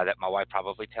that my wife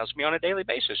probably tells me on a daily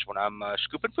basis when I'm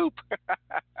scooping poop.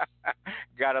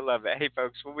 Gotta love it. Hey,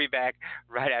 folks, we'll be back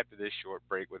right after this short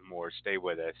break with more. Stay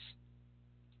with us.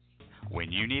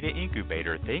 When you need an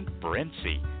incubator, think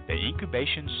Brincy, the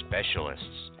incubation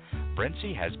specialists.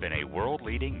 Brincy has been a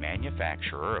world-leading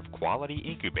manufacturer of quality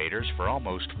incubators for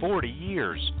almost 40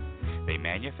 years. They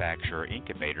manufacture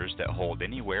incubators that hold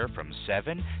anywhere from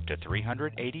 7 to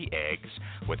 380 eggs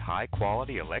with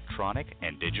high-quality electronic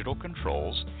and digital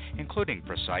controls, including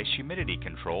precise humidity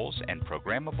controls and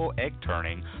programmable egg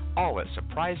turning, all at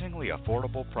surprisingly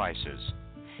affordable prices.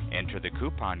 Enter the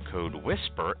coupon code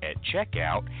WHISPER at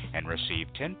checkout and receive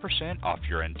 10% off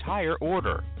your entire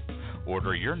order.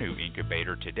 Order your new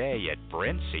incubator today at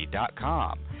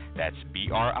Brincy.com. That's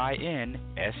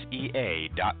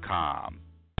BRINSEA.com.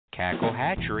 Cackle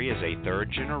Hatchery is a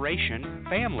third-generation,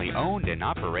 family-owned and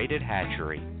operated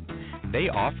hatchery. They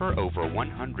offer over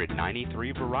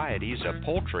 193 varieties of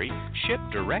poultry shipped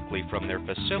directly from their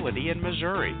facility in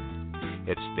Missouri.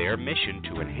 It's their mission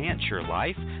to enhance your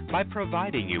life by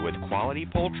providing you with quality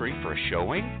poultry for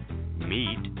showing,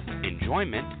 meat,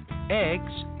 enjoyment,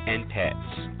 eggs, and pets.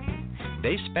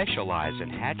 They specialize in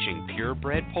hatching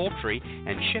purebred poultry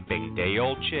and shipping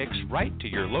day-old chicks right to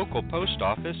your local post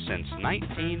office since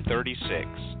 1936.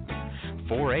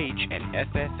 4-H and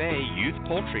FFA youth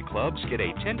poultry clubs get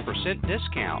a 10%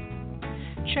 discount.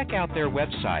 Check out their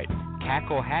website,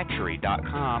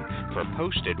 cacklehatchery.com, for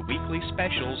posted weekly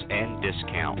specials and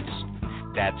discounts.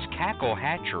 That's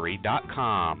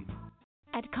cacklehatchery.com.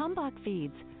 At Kalmbach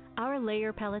Feeds, our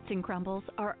layer pellets and crumbles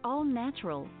are all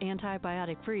natural,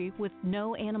 antibiotic-free with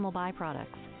no animal byproducts.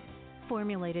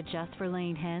 Formulated just for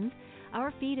laying hens,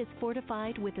 our feed is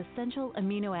fortified with essential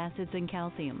amino acids and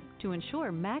calcium to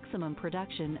ensure maximum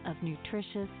production of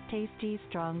nutritious, tasty,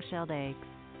 strong-shelled eggs.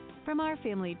 From our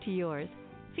family to yours,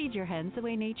 feed your hens the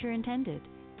way nature intended.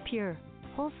 Pure,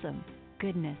 wholesome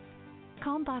goodness.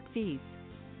 Kalmbach Feeds.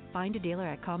 Find a dealer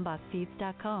at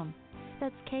kalmbachfeeds.com.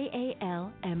 That's KALMBACH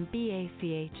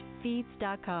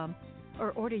feeds.com.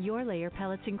 Or order your layer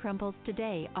pellets and crumbles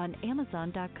today on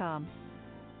Amazon.com.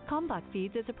 Kalmbach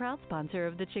Feeds is a proud sponsor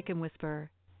of the Chicken Whisperer.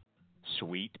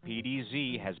 Sweet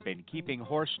PDZ has been keeping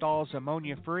horse stalls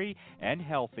ammonia-free and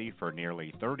healthy for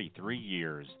nearly 33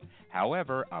 years.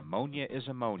 However, ammonia is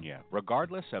ammonia,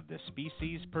 regardless of the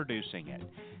species producing it.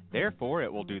 Therefore,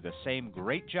 it will do the same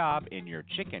great job in your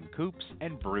chicken coops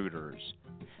and brooders.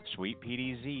 Sweet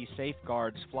PDZ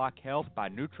safeguards flock health by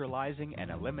neutralizing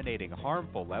and eliminating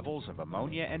harmful levels of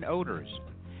ammonia and odors.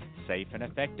 Safe and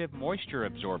effective moisture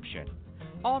absorption.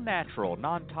 All natural,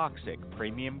 non-toxic,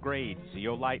 premium-grade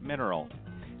zeolite mineral.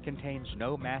 Contains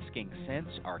no masking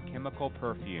scents or chemical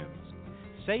perfumes.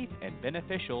 Safe and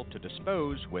beneficial to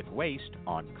dispose with waste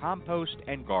on compost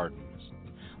and gardens.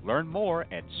 Learn more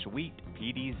at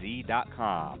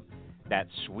sweetpdz.com. That's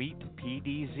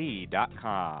sweetpdz.com.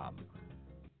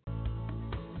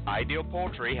 Ideal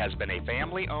Poultry has been a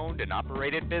family-owned and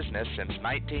operated business since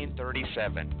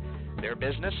 1937. Their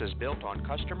business is built on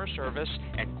customer service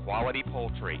and quality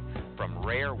poultry, from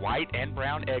rare white and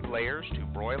brown egg layers to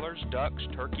broilers, ducks,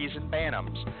 turkeys, and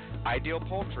bantams. Ideal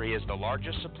Poultry is the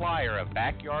largest supplier of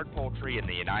backyard poultry in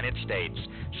the United States,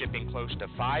 shipping close to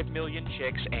 5 million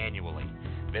chicks annually.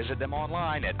 Visit them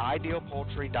online at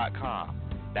idealpoultry.com.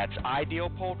 That's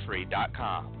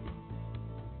idealpoultry.com.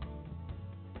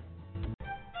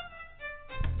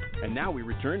 And now we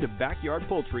return to Backyard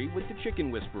Poultry with the Chicken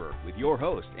Whisperer with your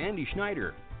host, Andy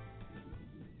Schneider.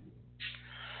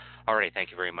 All right,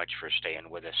 thank you very much for staying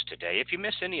with us today. If you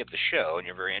miss any of the show and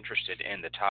you're very interested in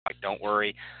the topic, don't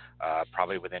worry.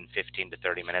 Probably within 15 to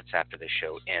 30 minutes after the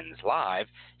show ends live,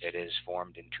 it is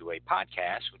formed into a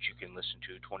podcast, which you can listen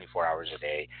to 24 hours a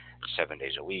day, 7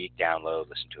 days a week, download,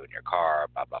 listen to it in your car,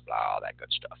 blah, blah, blah, all that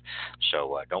good stuff.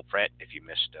 So don't fret if you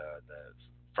missed the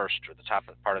first or the top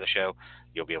of the part of the show.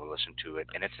 You'll be able to listen to it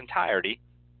in its entirety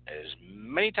as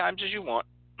many times as you want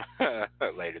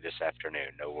later this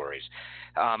afternoon. No worries.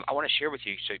 I want to share with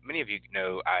you, so many of you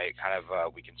know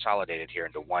we consolidated here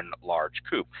into one large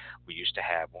coop. We used to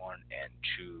have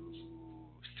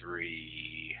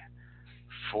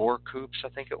 4 coops, I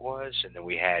think it was, and then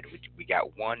we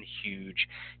got one huge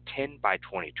 10 by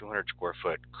 20, 200 square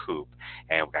foot coop,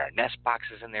 and we got our nest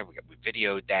boxes in there. We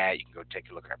videoed that. You can go take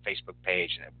a look at our Facebook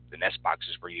page and the nest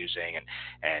boxes we're using, and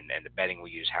the bedding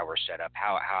we use, how we're set up,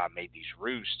 how I made these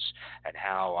roosts, and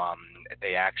how I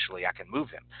can move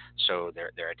them. So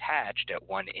they're attached at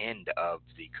one end of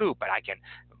the coop, but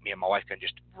me and my wife can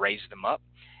just raise them up,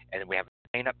 and then we have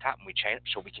chain up top, and we chain it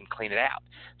so we can clean it out.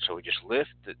 So we just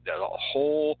lift the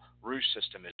whole roof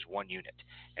system is one unit,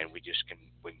 and we can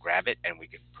grab it and we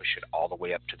can push it all the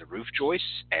way up to the roof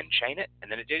joists and chain it, and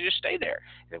then it just stay there.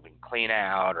 And then we can clean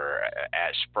out or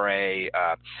spray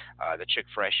the Chick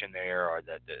Fresh in there, or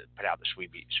put out the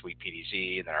sweet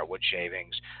PDZ, and then our wood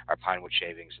shavings, our pine wood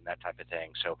shavings, and that type of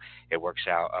thing. So it works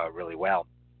out really well.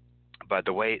 But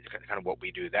the way, kind of what we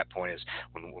do at that point is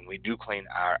when we do clean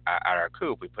our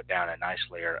coop, we put down a nice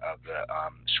layer of the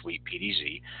sweet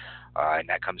PDZ, and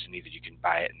that comes in either you can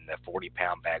buy it in the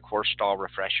 40-pound bag horse stall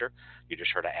refresher. You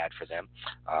just heard an ad for them.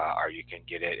 Or you can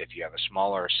get it, if you have a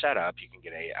smaller setup, you can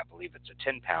get I believe it's a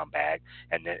 10-pound bag,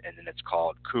 and then it's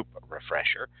called coop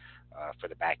refresher. For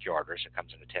the backyarders, it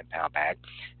comes in a 10-pound bag,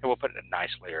 and we'll put in a nice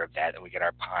layer of that. And we get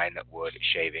our pine wood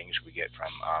shavings we get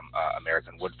from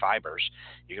American Wood Fibers.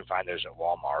 You can find those at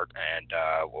Walmart, and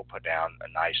we'll put down a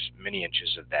nice many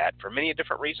inches of that for many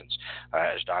different reasons.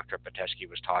 As Dr. Pitesky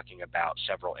was talking about,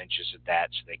 several inches of that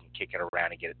so they can kick it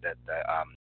around and get the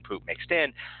poop mixed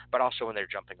in, but also when they're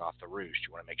jumping off the roost,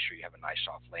 you want to make sure you have a nice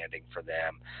soft landing for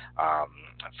them.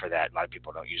 For that, a lot of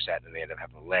people don't use that, and they end up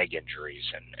having leg injuries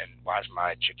and why is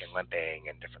my chicken limping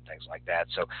and different things like that.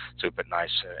 So we put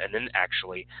nice, and then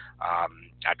actually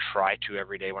I try to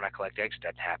every day when I collect eggs. It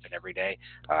doesn't happen every day,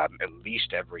 at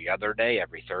least every other day,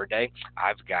 every third day.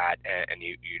 I've got, and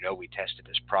you know, we tested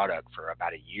this product for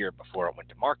about a year before it went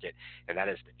to market, and that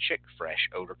is the Chick Fresh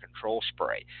odor control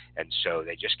spray. And so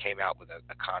they just came out with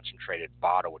a concentrated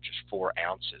bottle, which is 4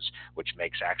 ounces, which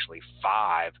makes actually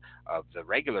 5 of the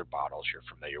regular bottles you're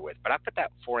familiar with. But I put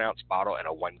that 4-ounce bottle in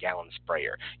a 1-gallon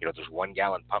sprayer. You know, those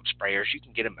 1-gallon pump sprayers, you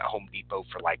can get them at Home Depot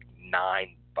for like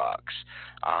 $9.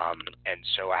 And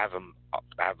so I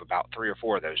have about 3 or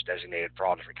 4 of those designated for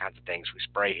all different kinds of things we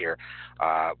spray here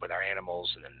with our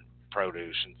animals and then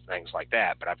produce and things like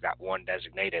that. But I've got one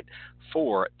designated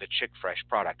for the Chick Fresh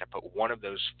product. I put one of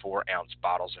those 4-ounce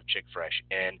bottles of Chick Fresh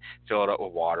in, fill it up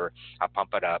with water, I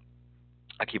pump it up,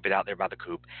 I keep it out there by the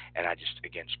coop, and I just,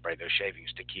 again, spray those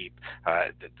shavings to keep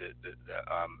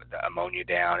the ammonia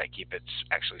down and keep it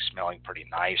actually smelling pretty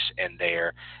nice in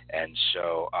there. And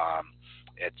so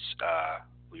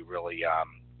we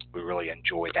really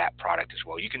enjoy that product as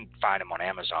well. You can find them on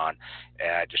Amazon.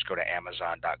 Just go to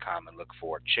Amazon.com and look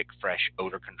for Chick Fresh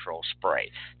Odor Control Spray.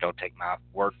 Don't take my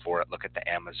word for it. Look at the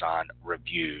Amazon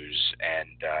reviews, and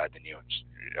then you're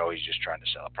always just trying to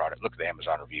sell a product. Look at the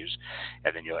Amazon reviews,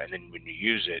 and then when you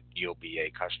use it, you'll be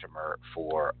a customer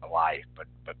for life. But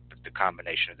the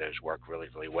combination of those work really,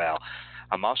 really well.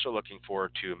 I'm also looking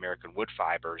forward to American Wood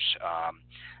Fibers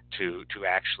to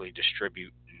actually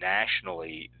distribute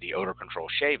nationally the odor control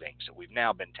shavings that we've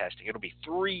now been testing. It'll be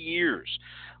 3 years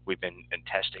we've been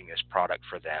testing this product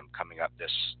for them coming up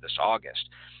this August.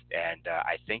 And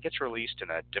I think it's released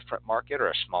in a different market or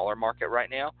a smaller market right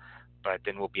now, but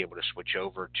then we'll be able to switch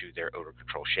over to their odor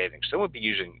control shavings. So we'll be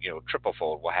using, triple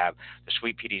fold. We'll have the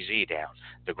sweet PDZ down,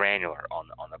 the granular on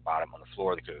the bottom, on the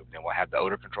floor of the coop. Then we'll have the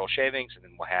odor control shavings, and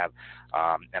then we'll have,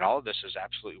 and all of this is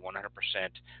absolutely 100%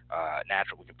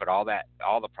 natural. We can put all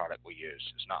the product we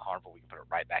use. It's not harmful. We can put it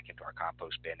right back into our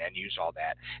compost bin and use all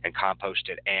that and compost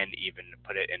it and even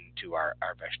put it into our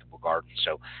vegetable garden.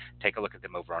 So take a look at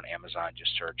them over on Amazon.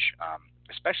 Just search,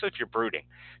 especially if you're brooding.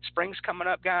 Spring's coming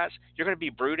up, guys. You're going to be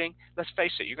brooding. Let's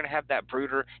face it, you're going to have that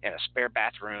brooder in a spare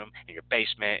bathroom, in your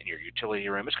basement, in your utility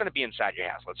room. It's going to be inside your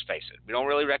house, let's face it. We don't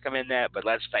really recommend that, but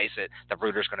let's face it, the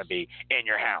brooder's going to be in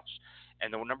your house.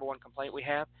 And the number one complaint we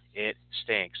have, it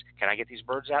stinks. Can I get these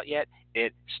birds out yet?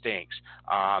 It stinks.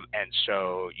 And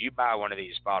so you buy one of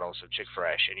these bottles of Chick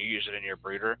Fresh and you use it in your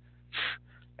brooder,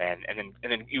 and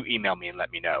then you email me and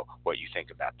let me know what you think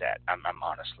about that. I'm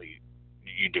honestly,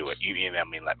 you do it. You email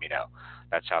me and let me know.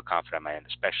 That's how confident I am,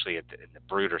 especially in the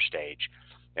brooder stage.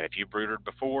 And if you brooded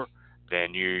before,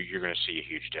 then you're going to see a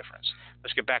huge difference.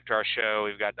 Let's get back to our show.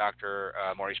 We've got Dr.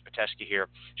 Maurice Pitesky here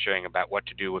showing about what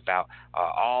to do about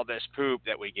all this poop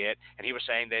that we get. And he was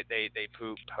saying that they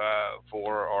poop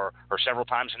 4 or several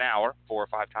times an hour, 4 or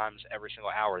 5 times every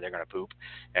single hour they're going to poop.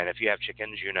 And if you have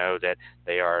chickens, you know that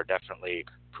they are definitely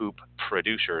poop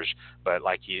producers. But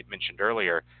like you mentioned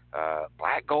earlier,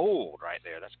 black gold right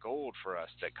there. That's gold for us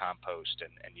that compost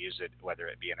and use it, whether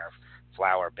it be in our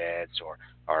flower beds or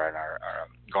in our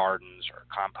gardens or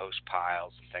compost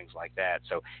piles and things like that.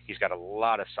 So he's got a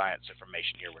lot of science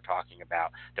information here we're talking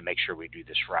about to make sure we do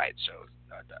this right. So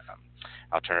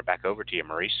I'll turn it back over to you,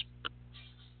 Maurice.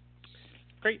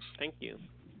 Great, thank you.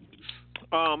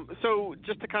 So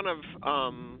just to kind of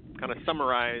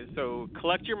summarize, so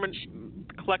collect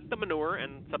the manure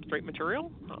and substrate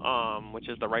material, which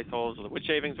is the rice hulls or the wood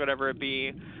shavings, whatever it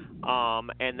be,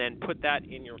 and then put that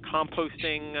in your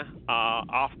composting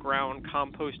off-ground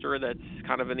composter that's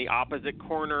kind of in the opposite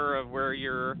corner of where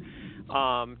your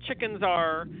chickens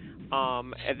are.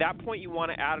 At that point, you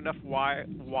want to add enough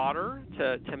water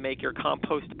to make your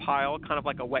compost pile kind of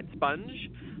like a wet sponge.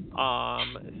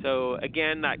 So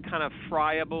again, that kind of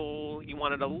friable, you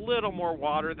wanted a little more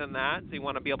water than that. So you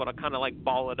want to be able to kind of like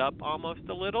ball it up almost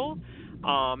a little.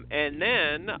 And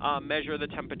then measure the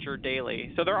temperature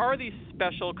daily. So there are these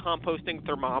special composting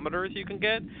thermometers you can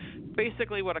get.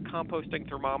 Basically what a composting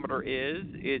thermometer is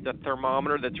a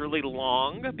thermometer that's really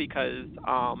long because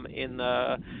in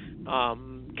the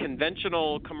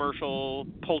conventional commercial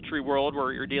poultry world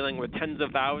where you're dealing with tens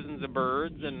of thousands of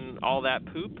birds and all that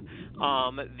poop,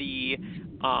 the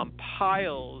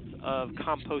piles of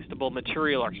compostable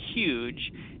material are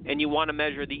huge, and you want to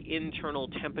measure the internal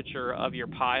temperature of your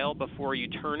pile before you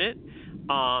turn it.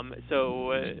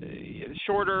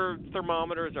 Shorter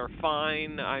thermometers are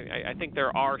fine. I think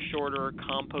there are shorter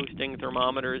composting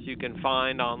thermometers you can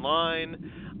find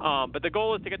online. But the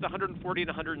goal is to get to 140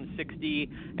 to 160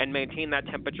 and maintain that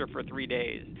temperature for 3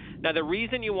 days. Now, the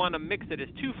reason you want to mix it is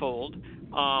twofold.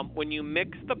 When you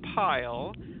mix the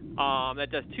pile, that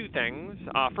does two things.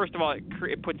 First of all,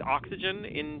 it puts oxygen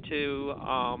into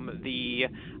the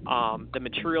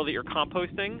material that you're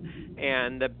composting,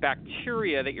 and the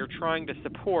bacteria that you're trying to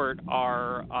support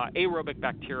are aerobic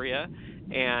bacteria,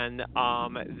 and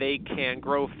they can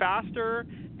grow faster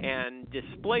and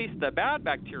displace the bad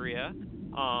bacteria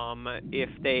if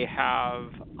they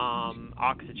have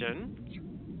oxygen.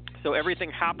 So everything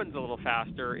happens a little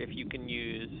faster if you can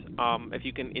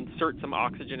insert some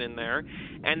oxygen in there.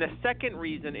 And the second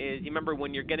reason is, you remember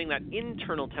when you're getting that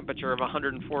internal temperature of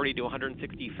 140 to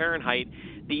 160 Fahrenheit,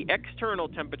 the external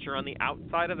temperature on the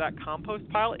outside of that compost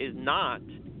pile is not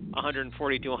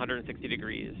 140 to 160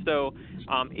 degrees. So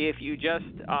if you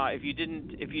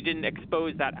didn't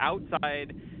expose that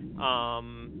outside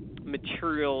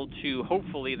material to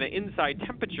hopefully the inside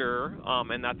temperature,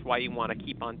 and that's why you want to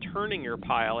keep on turning your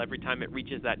pile every time it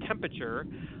reaches that temperature,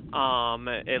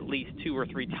 at least 2 or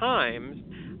 3 times,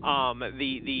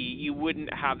 you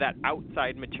wouldn't have that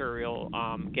outside material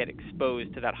get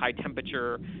exposed to that high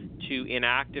temperature to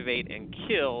inactivate and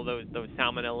kill those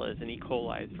salmonellas and E.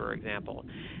 coli, for example.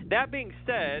 That being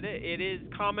said, it is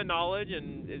common knowledge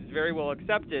and is very well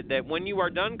accepted that when you are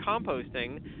done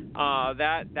composting,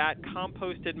 that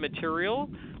composted material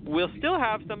will still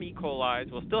have some E. coli,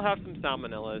 will still have some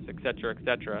salmonellas, et cetera, et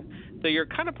cetera. So you're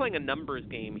kind of playing a numbers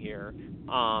game here.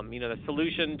 The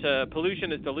solution to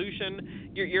pollution is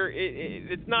dilution.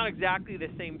 It's not exactly the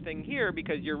same thing here,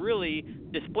 because you're really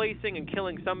displacing and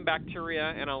killing some bacteria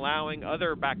and allowing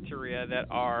other bacteria that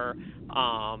are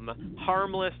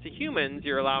harmless to humans.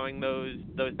 You're allowing those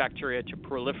bacteria to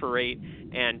proliferate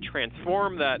and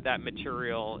transform that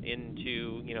material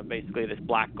into basically this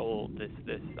black gold,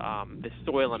 this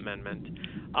soil amendment.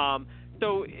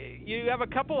 So you have a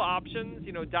couple options.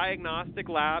 Diagnostic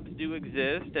labs do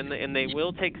exist, and they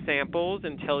will take samples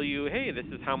and tell you, hey, this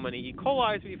is how many E.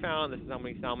 coli we found, this is how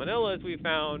many salmonellas we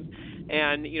found.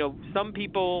 And, some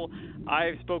people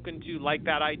I've spoken to like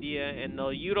that idea, and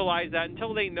they'll utilize that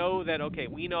until they know that, okay,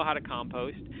 we know how to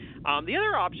compost. The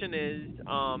other option is,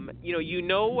 you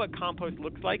know what compost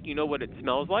looks like, you know what it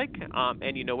smells like,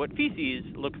 and you know what feces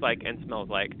looks like and smells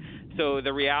like. So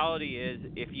the reality is,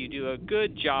 if you do a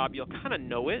good job, you'll kind of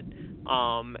know it.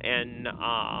 I'm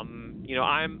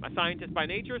a scientist by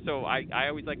nature, so I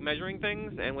always like measuring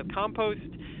things. And with compost,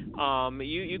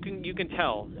 you can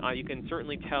tell. You can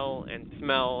certainly tell and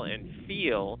smell and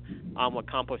feel what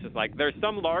compost is like. There's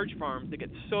some large farms that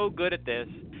get so good at this.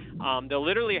 They'll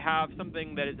literally have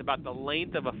something that is about the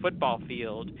length of a football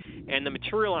field, and the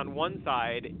material on one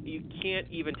side, you can't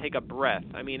even take a breath.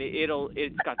 I mean,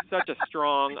 it's got such a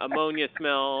strong ammonia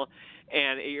smell,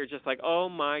 and you're just like, oh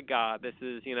my God, this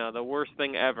is the worst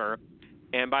thing ever.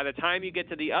 And by the time you get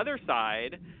to the other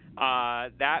side,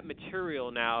 that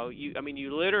material now, you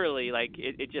literally, like,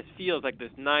 it just feels like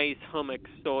this nice hummock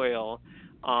soil.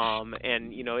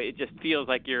 And it just feels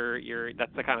like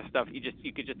that's the kind of stuff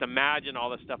you could just imagine all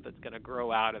the stuff that's going to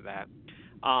grow out of that.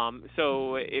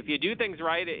 So if you do things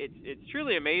right, it's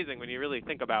truly amazing when you really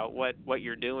think about what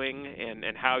you're doing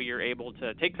and how you're able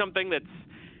to take something that's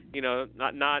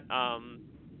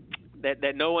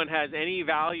that no one has any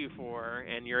value for,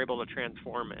 and you're able to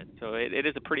transform it. So it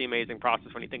is a pretty amazing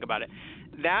process when you think about it.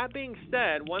 That being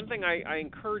said, one thing I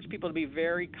encourage people to be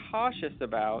very cautious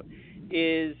about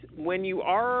is when you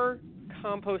are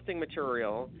composting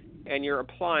material and you're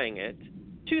applying it,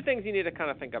 2 things you need to kind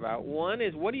of think about. One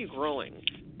is, what are you growing?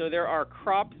 So there are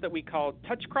crops that we call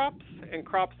touch crops and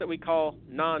crops that we call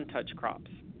non-touch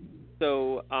crops.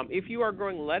 So if you are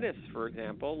growing lettuce, for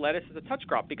example, lettuce is a touch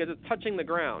crop because it's touching the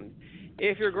ground.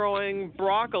 If you're growing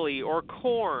broccoli or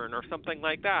corn or something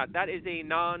like that, that is a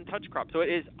non-touch crop. So it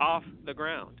is off the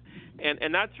ground.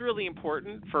 And that's really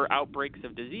important for outbreaks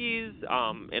of disease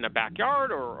in a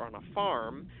backyard or on a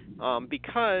farm,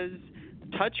 because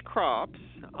touch crops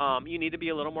you need to be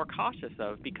a little more cautious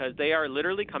of, because they are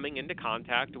literally coming into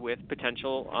contact with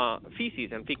potential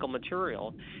feces and fecal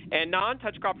material. And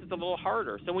non-touch crops is a little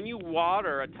harder. So when you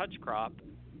water a touch crop,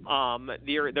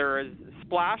 there is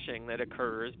splashing that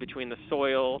occurs between the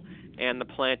soil and the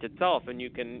plant itself, and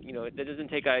it doesn't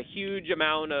take a huge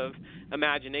amount of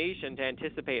imagination to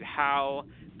anticipate how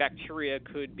bacteria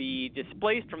could be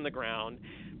displaced from the ground,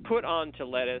 put onto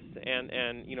lettuce, and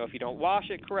if you don't wash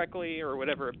it correctly or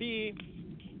whatever it be,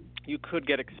 you could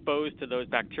get exposed to those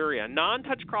bacteria.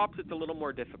 Non-touch crops, it's a little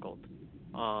more difficult.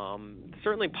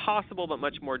 certainly possible, but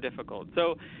much more difficult.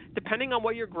 So depending on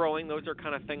what you're growing, those are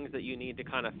kind of things that you need to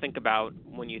kind of think about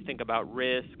when you think about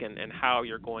risk and how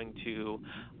you're going to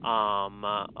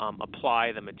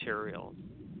apply the material.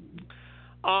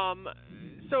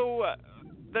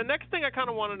 The next thing I kind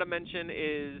of wanted to mention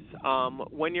is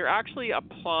when you're actually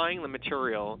applying the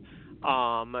material,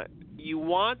 you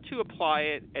want to apply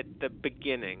it at the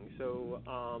beginning. So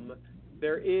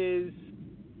there is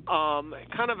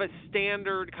kind of a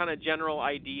standard kind of general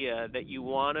idea that you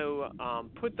want to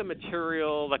put the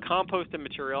material, the composted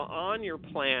material, on your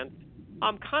plants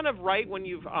kind of right when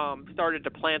you've started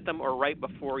to plant them or right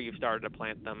before you've started to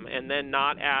plant them, and then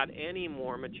not add any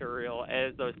more material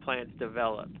as those plants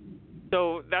develop.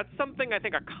 So that's something I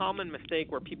think a common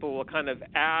mistake where people will kind of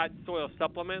add soil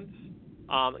supplements,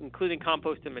 including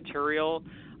composted material,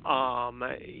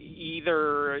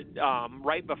 either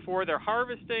right before they're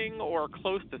harvesting or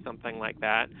close to something like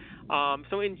that.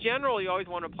 So in general, you always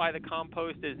want to apply the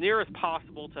compost as near as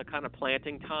possible to kind of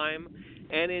planting time.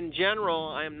 And in general,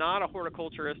 I am not a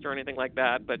horticulturist or anything like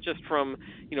that, but just from,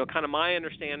 kind of my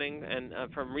understanding and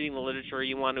from reading the literature,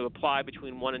 you want to apply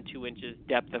between 1 and 2 inches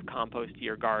depth of compost to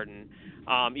your garden.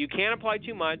 You can't apply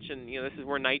too much, and this is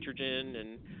where nitrogen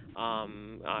and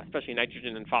especially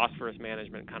nitrogen and phosphorus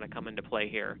management kind of come into play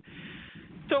here.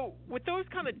 So with those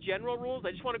kind of general rules,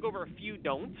 I just want to go over a few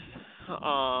don'ts.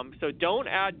 So don't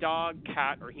add dog,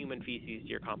 cat, or human feces to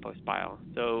your compost pile.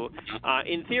 So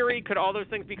in theory, could all those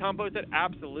things be composted?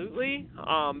 Absolutely.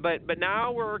 But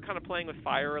now we're kind of playing with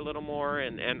fire a little more,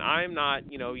 and I'm not,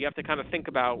 you have to kind of think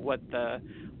about what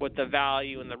the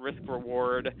value and the risk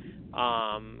reward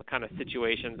kind of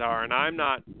situations are, and I'm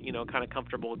not, kind of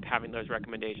comfortable with having those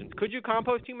recommendations. Could you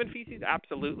compost human feces?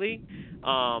 Absolutely.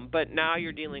 But now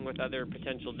you're dealing with other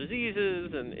potential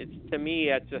diseases, and to me,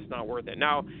 it's just not worth it.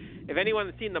 Now, if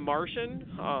anyone's seen The Martian,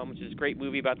 which is a great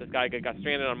movie about this guy who got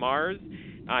stranded on Mars,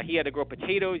 he had to grow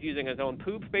potatoes using his own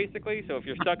poop, basically. So if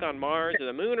you're stuck on Mars or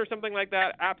the moon or something like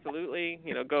that, absolutely,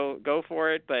 go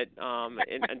for it. But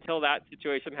until that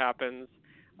situation happens,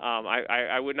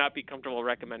 I would not be comfortable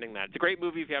recommending that. It's a great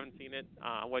movie if you haven't seen it,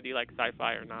 whether you like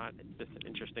sci-fi or not. It's just an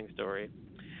interesting story.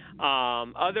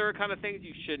 Other kind of things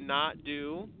you should not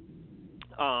do.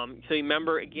 So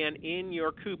remember, again, in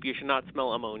your coop, you should not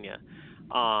smell ammonia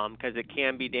because it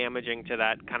can be damaging to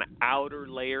that kind of outer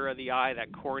layer of the eye,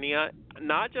 that cornea.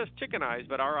 Not just chicken eyes,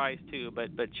 but our eyes too. But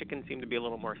chickens seem to be a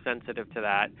little more sensitive to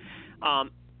that.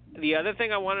 The other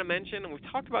thing I want to mention, and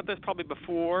we've talked about this probably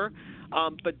before,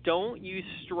 but don't use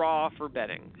straw for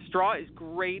bedding. Straw is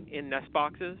great in nest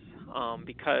boxes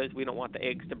because we don't want the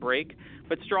eggs to break,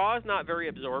 but straw is not very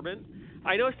absorbent.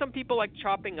 I know some people like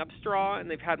chopping up straw, and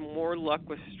they've had more luck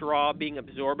with straw being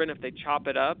absorbent if they chop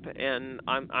it up, and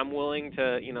I'm willing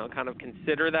to, kind of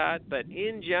consider that. But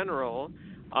in general,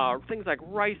 things like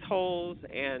rice hulls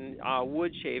and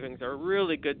wood shavings are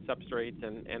really good substrates,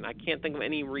 and I can't think of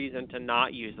any reason to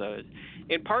not use those,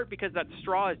 in part because that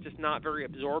straw is just not very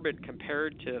absorbent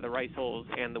compared to the rice hulls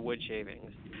and the wood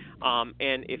shavings.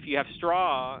 And if you have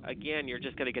straw, again, you're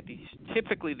just going to get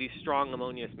typically these strong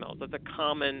ammonia smells. That's a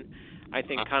common, I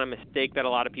think, kind of mistake that a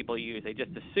lot of people use. They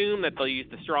just assume that they'll use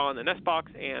the straw in the nest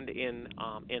box and in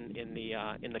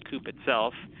the coop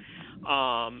itself.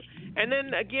 And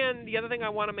then again, the other thing I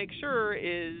want to make sure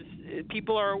is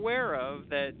people are aware of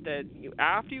that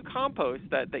after you compost,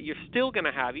 that you're still going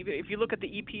to have, even if you look at the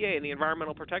EPA and the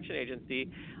Environmental Protection Agency,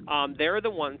 they're the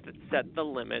ones that set the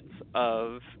limits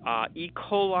of E.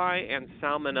 coli and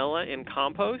salmonella in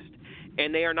compost,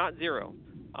 and they are not zero.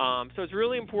 So it's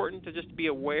really important to just be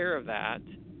aware of that.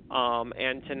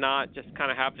 And to not just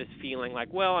kind of have this feeling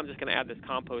like, well, I'm just going to add this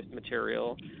compost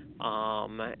material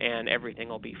and everything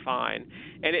will be fine.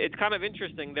 And it's kind of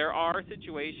interesting. There are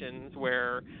situations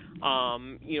where,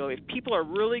 if people are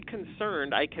really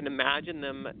concerned, I can imagine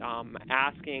them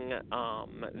asking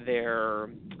their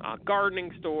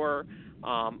gardening store,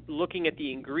 looking at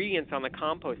the ingredients on the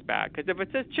compost bag. Because if it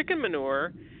says chicken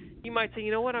manure, you might say,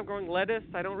 you know what, I'm growing lettuce.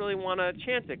 I don't really want to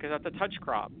chance it because that's a touch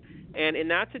crop. And in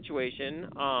that situation,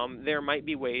 there might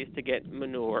be ways to get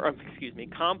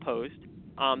compost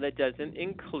that doesn't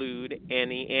include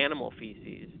any animal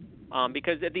feces.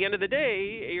 Because at the end of the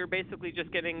day, you're basically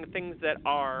just getting things that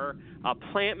are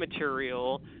plant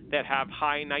material that have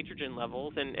high nitrogen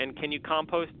levels. And can you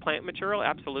compost plant material?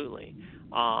 Absolutely.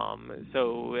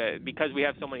 Because we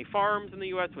have so many farms in the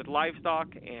U.S. with livestock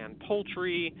and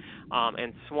poultry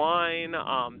and swine,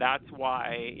 that's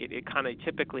why it kind of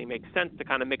typically makes sense to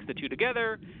kind of mix the two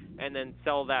together and then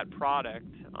sell that product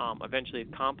eventually as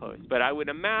compost. But I would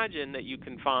imagine that you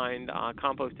can find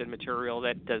composted material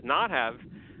that does not have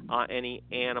any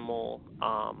animal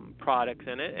products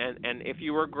in it. And if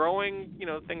you were growing,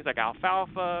 things like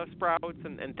alfalfa sprouts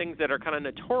and things that are kind of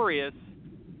notorious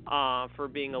for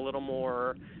being a little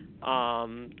more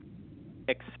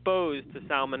exposed to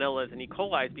salmonellas and E.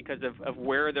 coli because of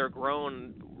where they're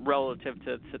grown relative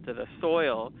to the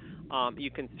soil,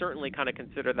 you can certainly kind of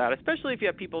consider that, especially if you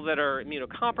have people that are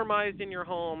immunocompromised in your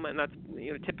home, and that's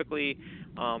typically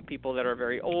people that are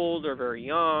very old or very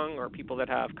young, or people that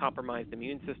have compromised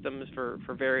immune systems for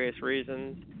various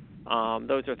reasons.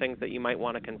 Those are things that you might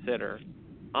want to consider.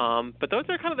 But those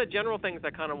are kind of the general things I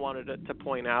kind of wanted to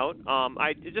point out.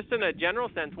 Just in a general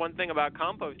sense, one thing about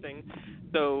composting.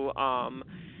 So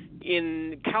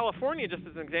in California, just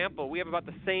as an example, we have about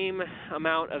the same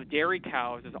amount of dairy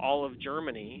cows as all of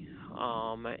Germany.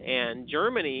 And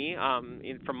Germany,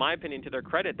 from my opinion, to their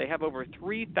credit, they have over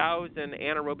 3,000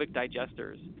 anaerobic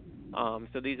digesters.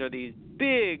 So these are these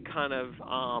big kind of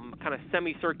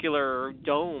semicircular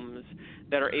domes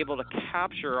that are able to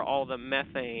capture all the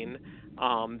methane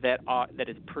that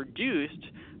is produced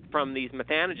from these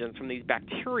methanogens, from these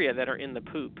bacteria that are in the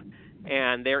poop.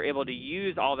 And they're able to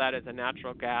use all that as a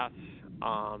natural gas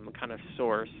kind of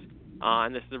source.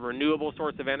 And this is a renewable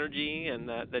source of energy, and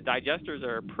the digesters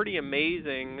are a pretty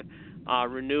amazing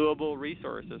renewable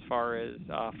resource as far as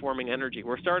forming energy.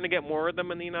 We're starting to get more of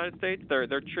them in the United States. They're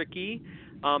tricky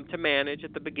to manage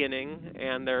at the beginning,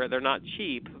 and they're not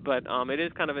cheap, but it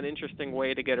is kind of an interesting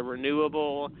way to get a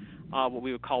renewable, what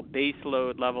we would call base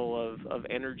load level of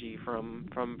energy from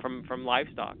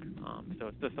livestock. So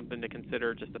it's just something to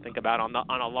consider, just to think about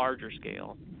on a larger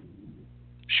scale.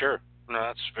 Sure. No,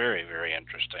 that's very, very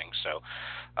interesting. So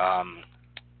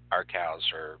our cows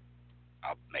are,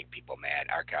 I'll make people mad.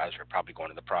 Our cows are probably going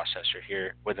to the processor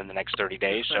here within the next 30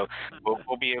 days. So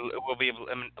we'll be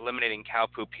eliminating cow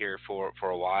poop here for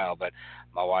a while. But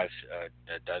my wife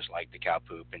does like the cow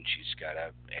poop, and she's got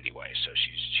anyway. So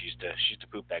she's the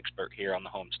poop expert here on the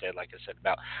homestead. Like I said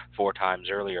about 4 times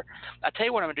earlier. I'll tell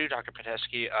you what I'm gonna do, Dr.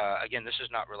 Pitesky. Again, this is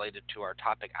not related to our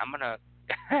topic. I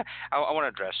want to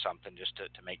address something just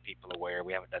to make people aware.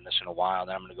 We haven't done this in a while.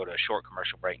 Then I'm going to go to a short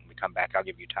commercial break, and we come back. I'll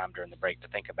give you time during the break to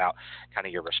think about kind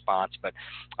of your response. But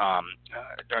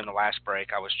during the last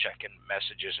break, I was checking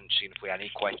messages and seeing if we had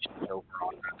any questions over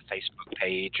on the Facebook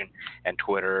page and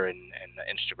Twitter and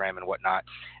Instagram and whatnot.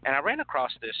 And I ran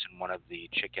across this in one of the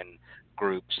chicken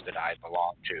groups that I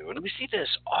belong to, and we see this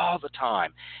all the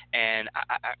time. And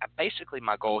I basically,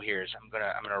 my goal here is I'm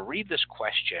gonna read this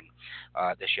question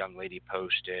this young lady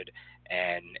posted,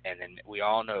 and then we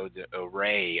all know the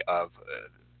array of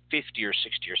 50 or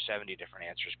 60 or 70 different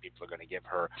answers people are going to give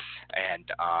her,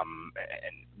 and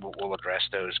we'll address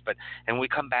those. But and we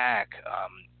come back.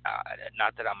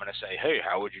 Not that I'm going to say, hey,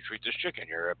 how would you treat this chicken?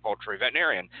 You're a poultry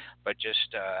veterinarian, but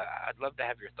just I'd love to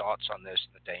have your thoughts on this,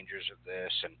 and the dangers of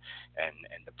this, and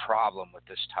the problem with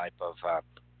this type of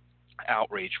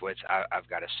outreach with I've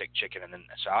got a sick chicken. And then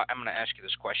so I'm going to ask you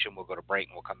this question. We'll go to break,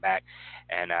 and we'll come back,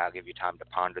 and I'll give you time to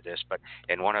ponder this. But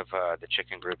in one of the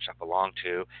chicken groups I belong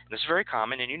to, and this is very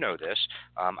common, and you know this,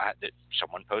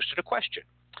 someone posted a question.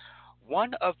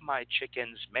 One of my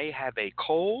chickens may have a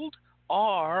cold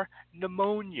or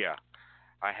pneumonia.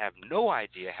 I have no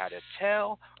idea how to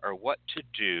tell or what to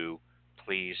do.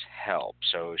 Please help.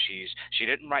 So she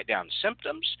didn't write down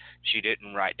symptoms. She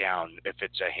didn't write down if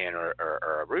it's a hen or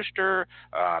a rooster.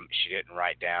 She didn't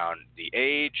write down the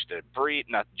age, the breed.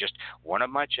 Not just one of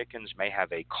my chickens may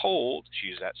have a cold. She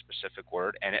used that specific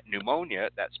word, and pneumonia,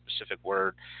 that specific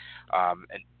word.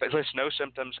 But with no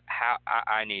symptoms. How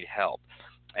I need help.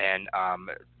 And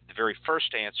the very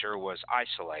first answer was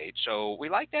isolate. So we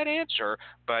like that answer,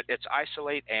 but it's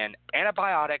isolate and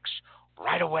antibiotics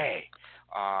right away.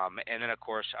 And then, of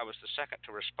course, I was the second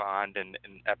to respond, and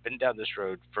I've been down this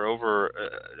road for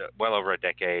well over a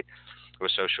decade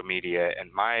with social media.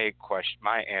 And my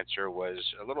answer was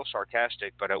a little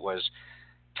sarcastic, but it was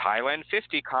Thailand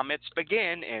 50 comments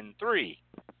begin in 3,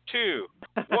 2,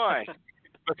 1.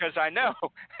 Because I know,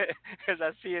 because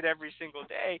I see it every single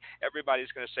day,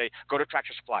 everybody's going to say, go to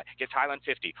Tractor Supply, get Thailand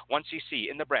 50, 1 cc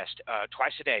in the breast,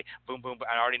 twice a day, boom, boom.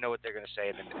 I already know what they're going to say,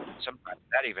 and then sometimes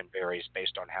that even varies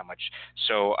based on how much.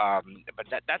 So, but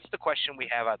that's the question we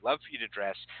have. I'd love for you to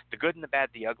address the good and the bad,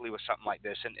 the ugly with something like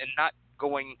this, and not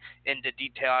going into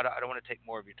detail. I don't want to take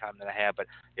more of your time than I have, but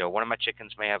one of my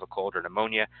chickens may have a cold or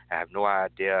pneumonia. I have no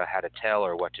idea how to tell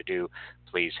or what to do.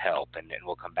 Please help, and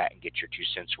we'll come back and get your 2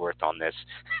 cents worth on this.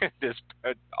 This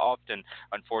often,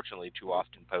 unfortunately, too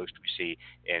often post we see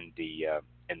in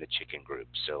the chicken group.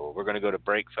 So we're going to go to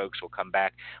break, folks. We'll come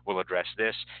back. We'll address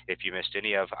this. If you missed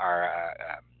any of our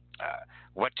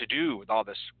what to do with all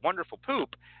this wonderful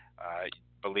poop,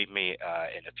 believe me,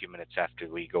 in a few minutes after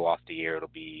we go off the air, it'll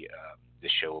be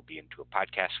this show will be into a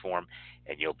podcast form,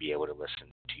 and you'll be able to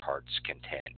listen to your heart's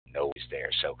content. Always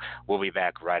there. So we'll be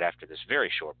back right after this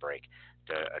very short break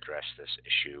to address this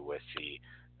issue with the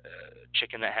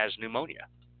chicken that has pneumonia.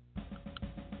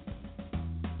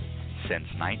 Since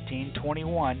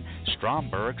 1921,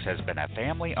 Stromberg's has been a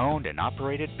family-owned and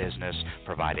operated business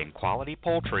providing quality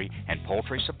poultry and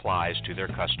poultry supplies to their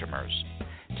customers.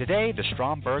 Today, the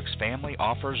Stromberg's family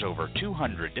offers over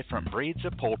 200 different breeds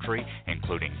of poultry,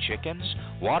 including chickens,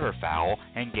 waterfowl,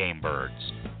 and game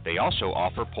birds. They also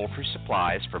offer poultry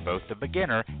supplies for both the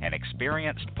beginner and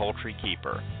experienced poultry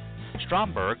keeper.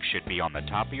 Stromberg should be on the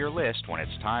top of your list when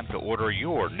it's time to order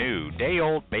your new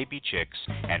day-old baby chicks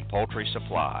and poultry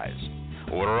supplies.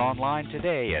 Order online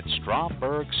today at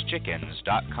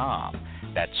strombergschickens.com.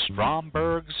 That's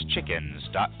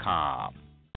strombergschickens.com.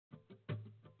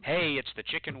 Hey, it's the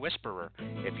Chicken Whisperer.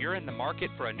 If you're in the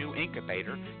market for a new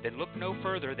incubator, then look no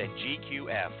further than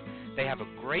GQF. They have a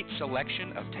great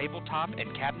selection of tabletop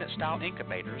and cabinet-style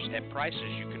incubators at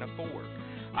prices you can afford.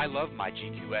 I love my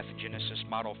GQF Genesis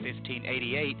Model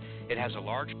 1588. It has a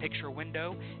large picture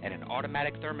window and an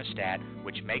automatic thermostat,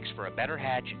 which makes for a better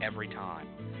hatch every time.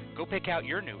 Go pick out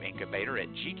your new incubator at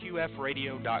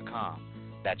gqfradio.com.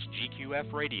 That's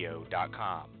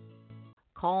gqfradio.com.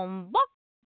 Kalmbach.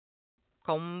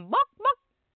 Kalmbach.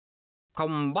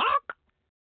 Kalmbach.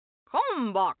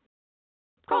 Kalmbach.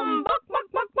 Kalmbach.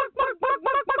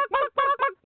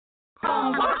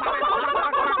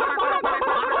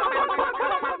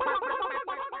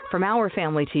 From our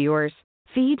family to yours,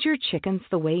 feed your chickens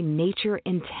the way nature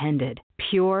intended.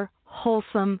 Pure,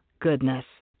 wholesome goodness.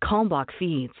 Kalmbach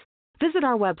Feeds. Visit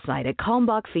our website at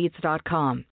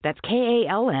kalmbachfeeds.com. That's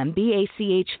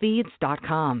KALMBACH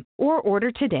Feeds.com. Or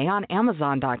order today on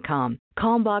Amazon.com.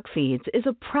 Kalmbach Feeds is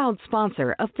a proud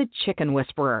sponsor of the Chicken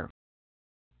Whisperer.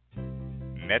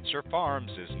 Metzer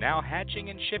Farms is now hatching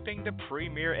and shipping the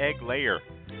premier egg layer.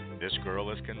 This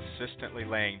girl is consistently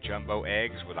laying jumbo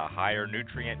eggs with a higher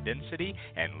nutrient density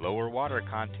and lower water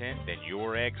content than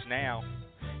your eggs now.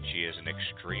 She is an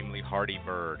extremely hardy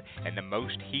bird and the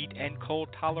most heat and cold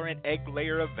tolerant egg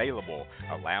layer available,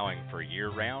 allowing for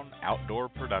year-round outdoor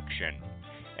production.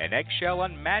 An eggshell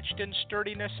unmatched in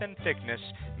sturdiness and thickness,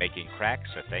 making cracks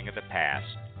a thing of the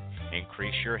past.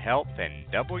 Increase your health and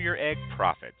double your egg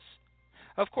profits.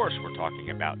 Of course, we're talking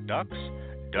about ducks.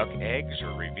 Duck eggs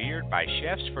are revered by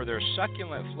chefs for their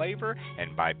succulent flavor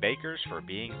and by bakers for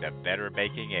being the better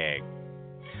baking egg.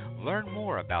 Learn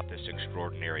more about this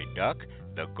extraordinary duck,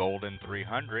 the Golden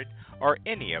 300, or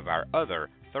any of our other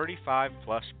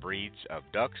 35-plus breeds of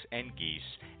ducks and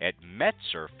geese at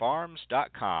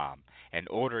metzerfarms.com and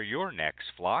order your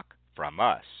next flock from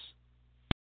us.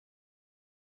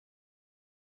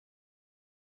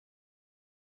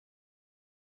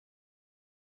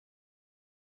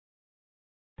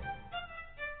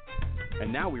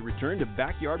 And now we return to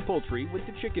Backyard Poultry with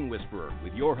the Chicken Whisperer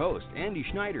with your host, Andy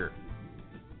Schneider.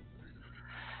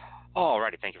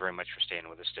 Alrighty, thank you very much for staying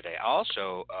with us today. I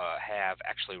also have,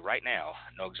 actually right now,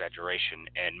 no exaggeration,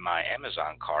 in my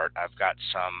Amazon cart, I've got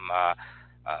some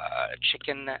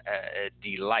chicken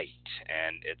delight,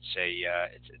 and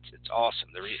it's awesome.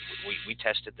 We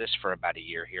tested this for about a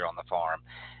year here on the farm,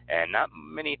 and not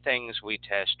many things we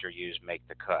test or use make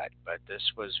the cut, but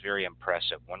this was very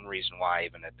impressive. One reason why I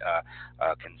even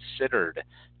considered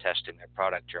testing their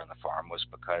product here on the farm was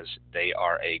because they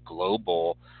are a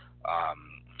global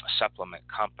supplement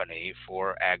company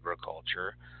for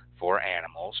agriculture, for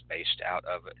animals, based out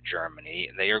of Germany.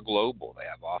 They are global. They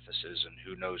have offices in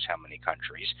who knows how many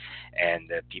countries, and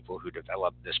the people who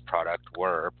developed this product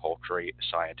were poultry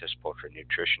scientists, poultry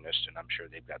nutritionists, and I'm sure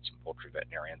they've got some poultry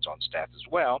veterinarians on staff as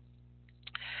well.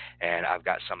 And I've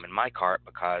got some in my cart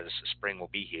because spring will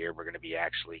be here. We're going to be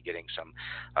actually getting some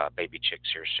baby chicks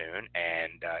here soon,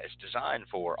 and it's designed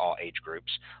for all age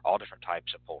groups, all different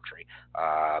types of poultry,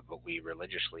 but we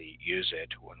religiously use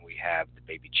it when we have the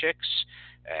baby chicks,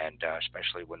 and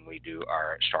especially when we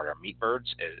start our meat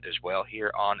birds as well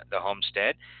here on the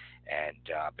homestead. And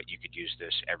but you could use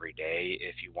this every day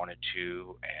if you wanted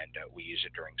to, and we use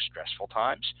it during stressful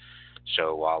times.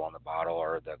 So while on the bottle,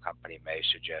 or the company may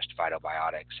suggest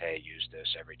phytobiotics, hey, use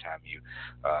this every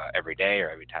day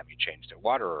or every time you change the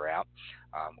waterer out,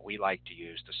 we like to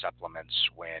use the supplements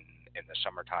when in the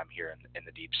summertime here in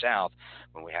the deep south,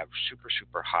 when we have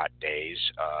super hot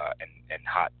days and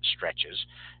hot stretches.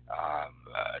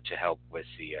 to help with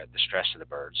the stress of the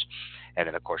birds. And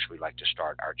then, of course, we like to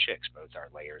start our chicks, both our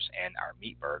layers and our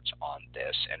meat birds, on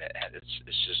this. And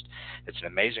it's an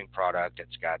amazing product.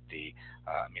 It's got the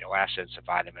amino acids, the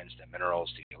vitamins, the minerals,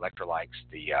 the electrolytes,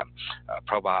 the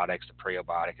probiotics, the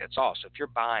prebiotics. It's all. So if you're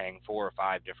buying 4 or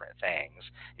 5 different things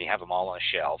and you have them all on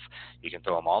a shelf, you can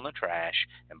throw them all in the trash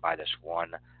and buy this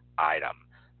one item.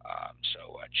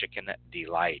 Chicken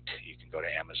Delight, you can go to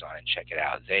Amazon and check it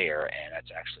out there, and that's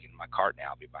actually in my cart now.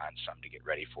 I'll be buying some to get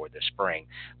ready for this spring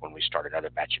when we start another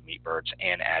batch of meat birds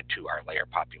and add to our layer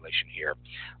population here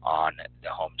on the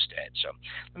homestead. So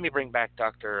let me bring back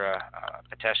Dr.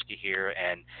 Pitesky here,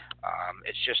 and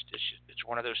it's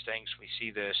one of those things. We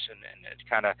see this, and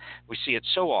we see it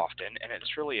so often, and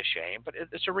it's really a shame, but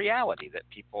it's a reality that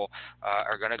people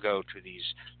are going to go to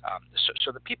these.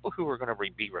 So the people who are going to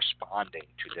be responding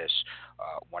to this,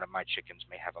 one of my chickens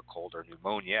may have a cold or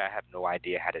pneumonia. I have no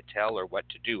idea how to tell or what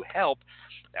to do. Help.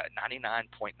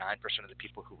 99.9% of the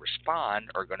people who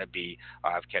respond are going to be,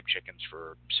 I've kept chickens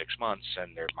for 6 months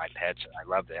and they're my pets and I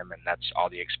love them and that's all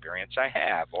the experience I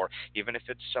have. Or even if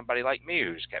it's somebody like me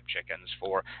who's kept chickens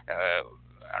for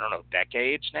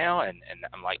decades now, and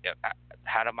I'm like,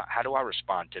 how do I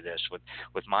respond to this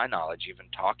with my knowledge? Even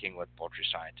talking with poultry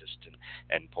scientists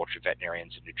and poultry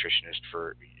veterinarians and nutritionists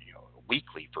for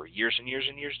weekly for years and years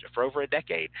and years, for over a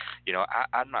decade.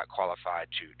 I'm not qualified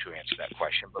to answer that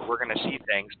question, but we're going to see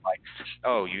things like,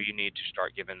 you need to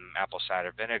start giving them apple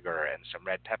cider vinegar and some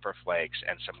red pepper flakes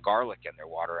and some garlic in their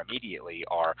water immediately,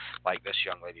 or like this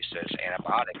young lady says,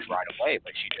 antibiotics right away,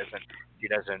 but she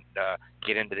doesn't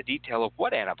get into the detail of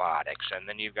what antibiotics. And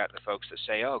then you've got the folks that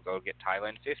say, go get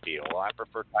Thailand 50. Well, I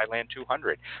prefer Thailand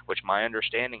 200, which my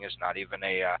understanding is not even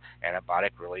a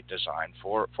antibiotic really designed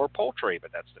for poultry,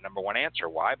 but that's the number one answer.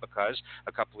 Why? Because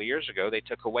a couple of years ago they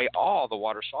took away all the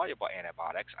water-soluble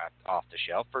antibiotics off the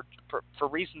shelf for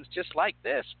reasons just like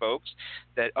this, folks.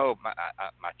 That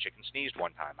my chicken sneezed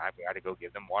one time. I've got to go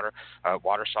give them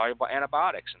water-soluble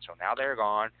antibiotics, and so now they're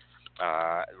gone.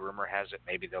 Rumor has it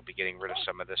maybe they'll be getting rid of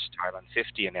some of this Thailand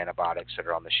 50 and antibiotics that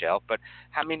are on the shelf. But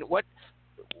I mean, when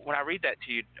I read that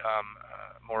to you,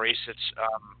 Maurice, it's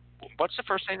what's the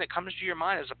first thing that comes to your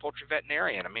mind as a poultry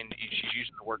veterinarian? I mean, she's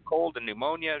using the word cold and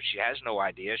pneumonia. She has no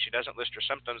idea. She doesn't list her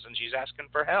symptoms, and she's asking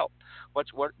for help.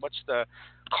 What's the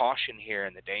caution here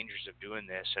and the dangers of doing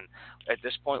this? And at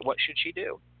this point, what should she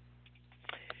do?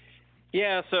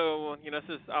 Yeah, so this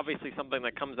is obviously something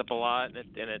that comes up a lot, and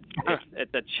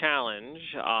it's a challenge.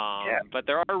 But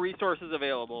there are resources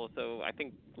available. So I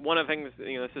think one of the things,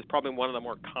 this is probably one of the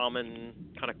more common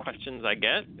kind of questions I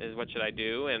get is, what should I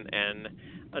do? And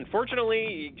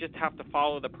unfortunately, you just have to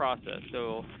follow the process.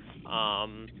 So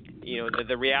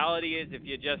the reality is, if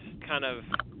you just kind of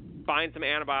find some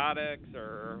antibiotics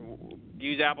or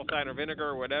use apple cider vinegar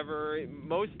or whatever,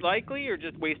 most likely you're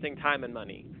just wasting time and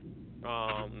money.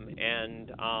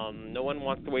 No one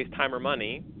wants to waste time or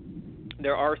money.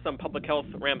 There are some public health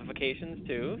ramifications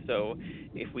too. So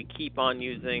if we keep on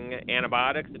using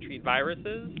antibiotics to treat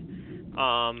viruses,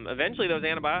 eventually those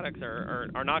antibiotics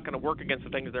are not going to work against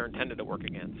the things they're intended to work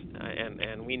against.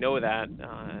 And we know that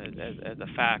as a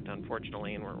fact,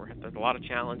 unfortunately. And there's a lot of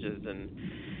challenges in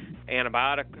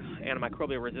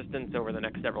antimicrobial resistance over the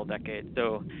next several decades.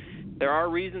 So there are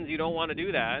reasons you don't want to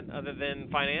do that other than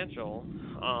financial.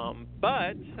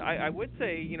 But I would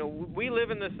say, we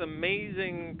live in this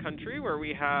amazing country where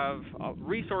we have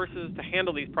resources to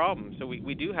handle these problems. So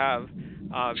we do have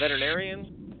veterinarians,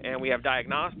 and we have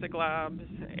diagnostic labs,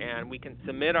 and we can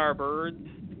submit our birds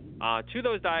to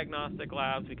those diagnostic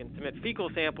labs. We can submit fecal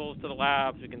samples to the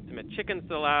labs. We can submit chickens to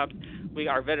the labs.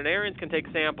 Our veterinarians can take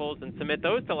samples and submit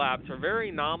those to labs for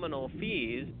very nominal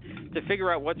fees to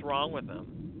figure out what's wrong with them.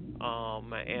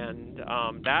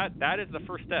 That is the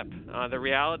first step. The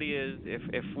reality is,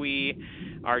 if we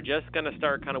are just going to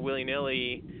start kind of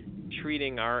willy-nilly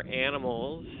treating our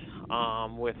animals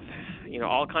with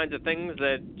all kinds of things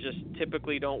that just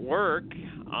typically don't work,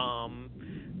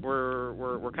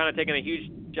 we're kind of taking a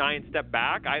huge giant step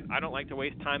back. I don't like to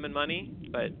waste time and money,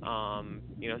 but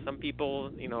some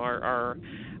people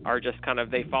are just kind of,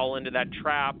 they fall into that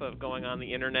trap of going on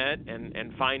the internet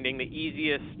and finding the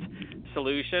easiest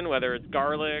solution, whether it's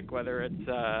garlic, whether it's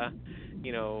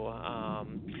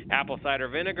apple cider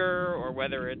vinegar, or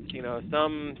whether it's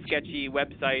some sketchy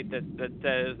website that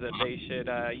says that they should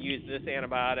use this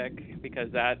antibiotic because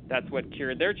that's what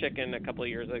cured their chicken a couple of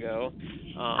years ago.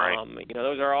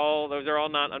 Those are all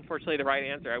not, unfortunately, the right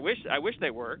answer. I wish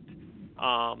they worked.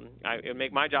 It would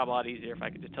make my job a lot easier if I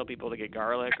could just tell people to get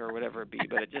garlic or whatever it be,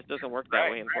 but it just doesn't work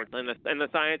that way, unfortunately, and the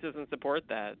science doesn't support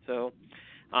that. So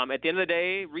at the end of the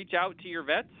day, reach out to your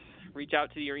vets, reach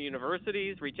out to your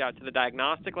universities, reach out to the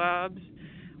diagnostic labs.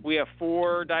 We have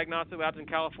 4 diagnostic labs in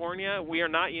California. We are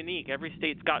not unique. Every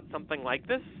state's got something like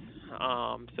this.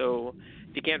 So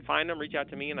if you can't find them, reach out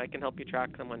to me, and I can help you track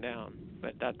someone down.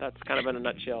 But that's kind of in a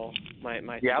nutshell my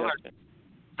suggestion.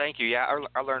 Thank you. Yeah,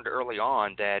 I learned early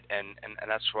on that, and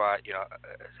that's why,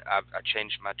 I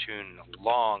changed my tune a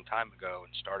long time ago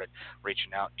and started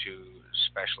reaching out to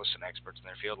specialists and experts in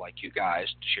their field like you guys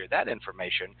to share that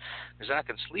information, because then I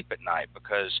can sleep at night,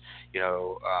 because,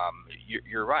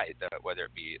 you're right, that whether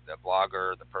it be the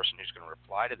blogger, the person who's going to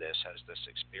reply to this has this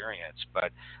experience,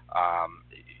 but,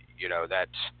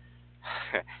 that's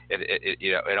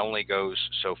it only goes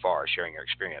so far, sharing your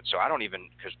experience. So I don't even,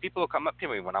 because people will come up to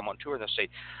me when I'm on tour and they'll say,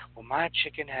 well, my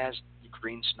chicken has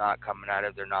green snot coming out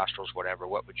of their nostrils, whatever,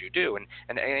 what would you do?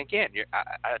 And again,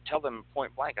 I tell them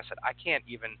point blank, I said, I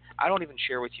don't even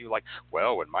share with you like,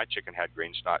 well, when my chicken had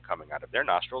green snot coming out of their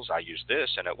nostrils, I used this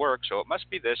and it worked, so it must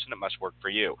be this and it must work for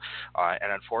you.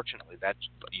 And unfortunately, that's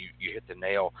you hit the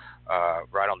nail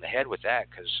right on the head with that,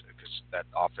 because that's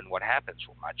often what happens.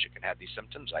 Well, my chicken had these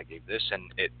symptoms, I gave this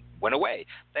and it went away.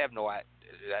 They have no idea.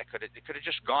 It could have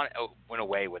just went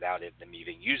away without them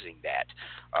even using that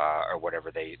or whatever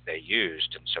they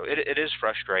used. And so it is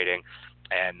frustrating.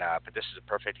 And but this is a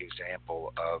perfect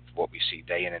example of what we see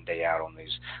day in and day out on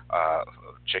these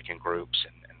chicken groups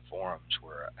and forums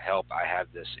where, help, I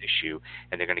have this issue,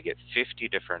 and they're going to get 50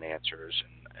 different answers,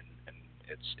 and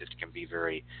it can be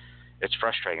it's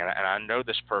frustrating. And I know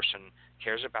this person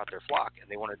cares about their flock and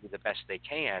they want to do the best they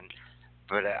can,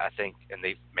 but I think, and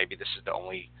maybe this is the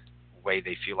only way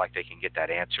they feel like they can get that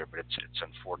answer, but it's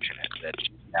unfortunate that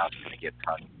now she's going to get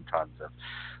tons and tons of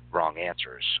wrong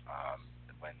answers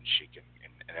when she can.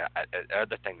 And the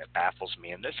other thing that baffles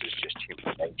me, and this is just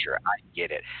human nature, I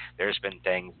get it. There's been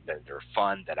things that are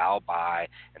fun that I'll buy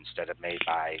instead of maybe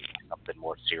buy something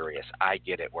more serious. I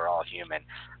get it. We're all human.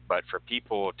 But for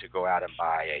people to go out and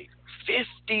buy a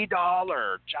 $50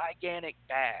 gigantic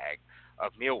bag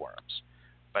of mealworms,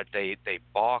 but they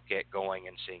balk at going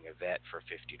and seeing a vet for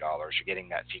 $50 or getting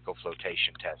that fecal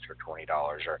flotation test for $20,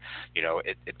 or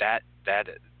that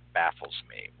baffles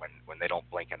me when they don't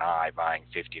blink an eye buying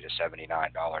 $50 to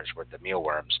 $79 worth of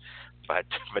mealworms, but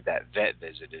that vet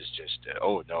visit is just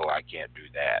oh no, I can't do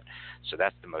that. So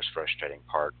that's the most frustrating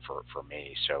part for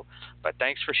me. So, but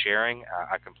thanks for sharing.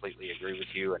 I completely agree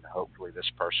with you, and hopefully this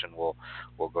person will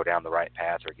go down the right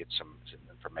path or get some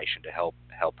information to help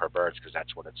her birds, because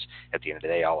that's what it's at the end of the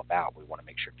day all about. We want to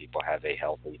make sure people have a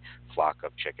healthy flock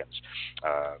of chickens.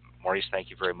 Maurice, thank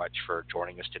you very much for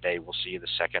joining us today. We'll see you the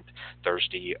second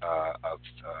Thursday of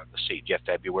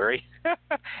February,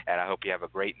 and I hope you have a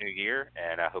great new year,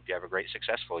 and I hope you have a great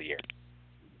successful year.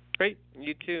 Great,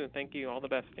 you too. Thank you. All the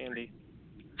best, Andy.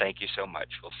 Thank you so much.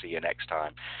 We'll see you next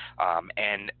time.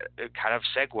 And kind of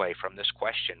segue from this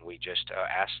question we just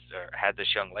had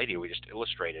this young lady we just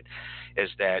illustrated, is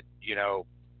that,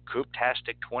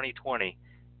 Cooptastic 2020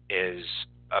 is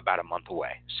about a month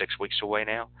away, 6 weeks away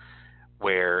now,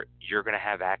 where you're going to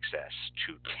have access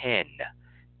to 10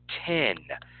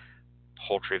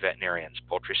 poultry veterinarians,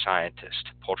 poultry scientists,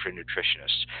 poultry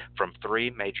nutritionists from 3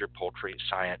 major poultry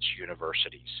science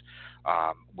universities,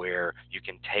 where you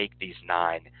can take these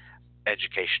 9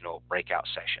 educational breakout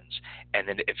sessions. And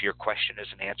then if your question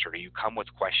isn't answered or you come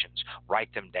with questions,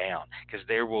 write them down, because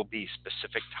there will be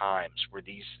specific times where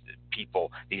these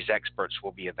people, these experts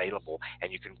will be available,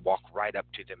 and you can walk right up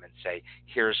to them and say,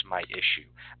 here's my issue.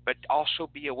 But also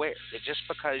be aware that just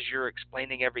because you're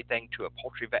explaining everything to a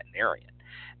poultry veterinarian,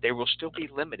 they will still be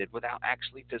limited without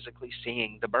actually physically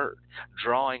seeing the bird,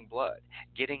 drawing blood,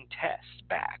 getting tests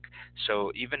back.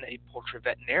 So even a poultry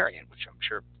veterinarian, which I'm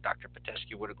sure Dr.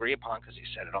 Pitesky would agree upon because he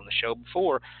said it on the show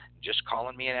before, just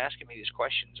calling me and asking me these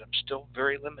questions, I'm still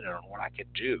very limited on what I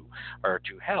could do or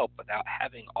to help without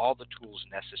having all the tools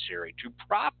necessary to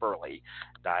properly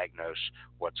diagnose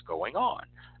what's going on.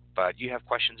 But you have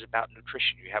questions about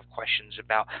nutrition, you have questions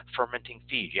about fermenting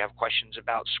feed, you have questions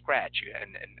about scratch,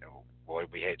 and boy,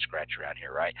 we hate scratch around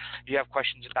here, right? You have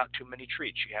questions about too many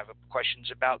treats. You have questions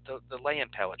about the lay-in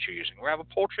pellets you're using. We have a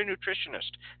poultry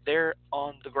nutritionist there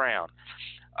on the ground,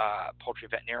 poultry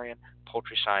veterinarian,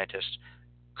 poultry scientist.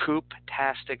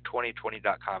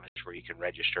 Cooptastic2020.com is where you can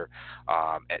register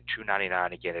at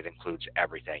 $2.99. Again, it includes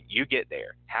everything. You get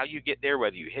there. How you get there,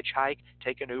 whether you hitchhike,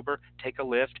 take an Uber, take a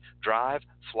Lyft, drive,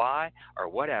 fly, or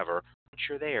whatever, once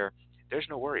you're there, There's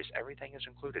no worries. Everything is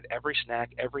included. Every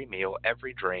snack, every meal,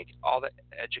 every drink, all the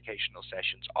educational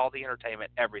sessions, all the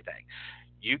entertainment, everything.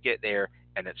 You get there,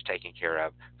 and it's taken care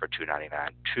of for $2.99.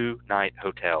 2-night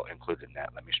hotel included in that.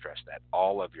 Let me stress that.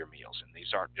 All of your meals. And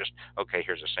these aren't just, okay,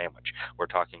 here's a sandwich. We're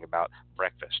talking about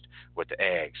breakfast with the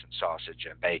eggs and sausage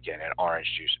and bacon and orange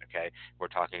juice, okay? We're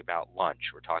talking about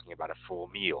lunch. We're talking about a full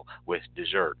meal with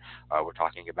dessert. We're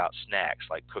talking about snacks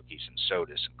like cookies and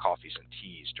sodas and coffees and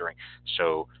teas during.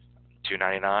 So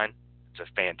 $2.99, it's a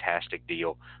fantastic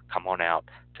deal. Come on out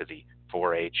to the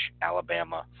 4-H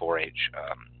Alabama 4-H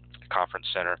Conference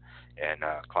Center in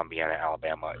Columbiana,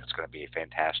 Alabama. It's going to be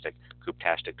fantastic.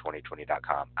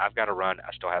 Cooptastic2020.com. I've got to run.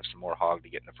 I still have some more hog to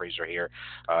get in the freezer here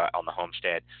on the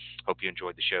homestead. Hope you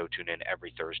enjoyed the show. Tune in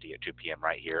every Thursday at 2 p.m.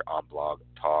 right here on Blog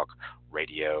Talk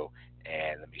Radio.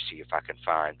 And let me see if I can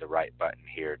find the right button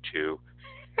here to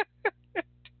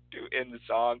end the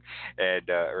song and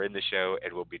or end the show,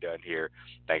 and we'll be done here.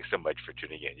 Thanks so much for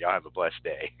tuning in. Y'all have a blessed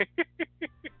day.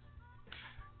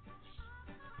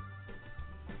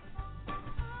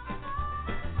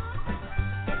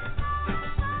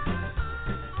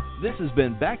 This has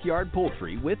been Backyard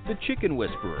Poultry with the Chicken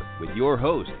Whisperer with your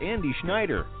host, Andy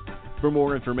Schneider. For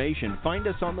more information, find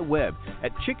us on the web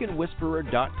at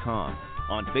chickenwhisperer.com,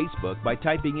 on Facebook by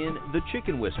typing in The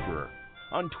Chicken Whisperer,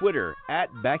 on Twitter at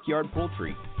Backyard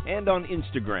Poultry, and on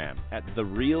Instagram at The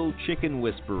Real Chicken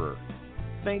Whisperer.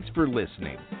 Thanks for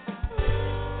listening.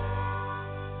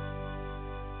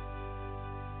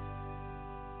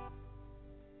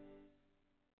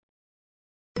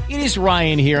 It is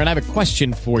Ryan here, and I have a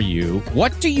question for you.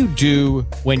 What do you do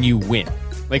when you win?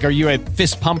 Like, are you a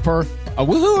fist pumper, a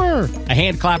woohooer, a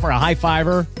hand clapper, a high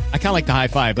fiver? I kind of like the high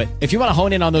five, but if you want to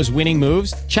hone in on those winning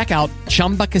moves, check out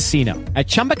Chumba Casino. At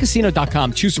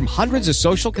ChumbaCasino.com, choose from hundreds of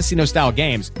social casino-style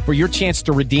games for your chance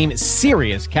to redeem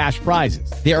serious cash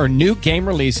prizes. There are new game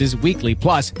releases weekly,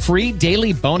 plus free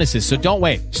daily bonuses, so don't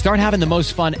wait. Start having the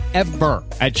most fun ever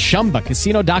at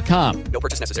ChumbaCasino.com. No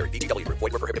purchase necessary. VGW. Void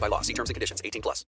where prohibited by law. See terms and conditions. 18+.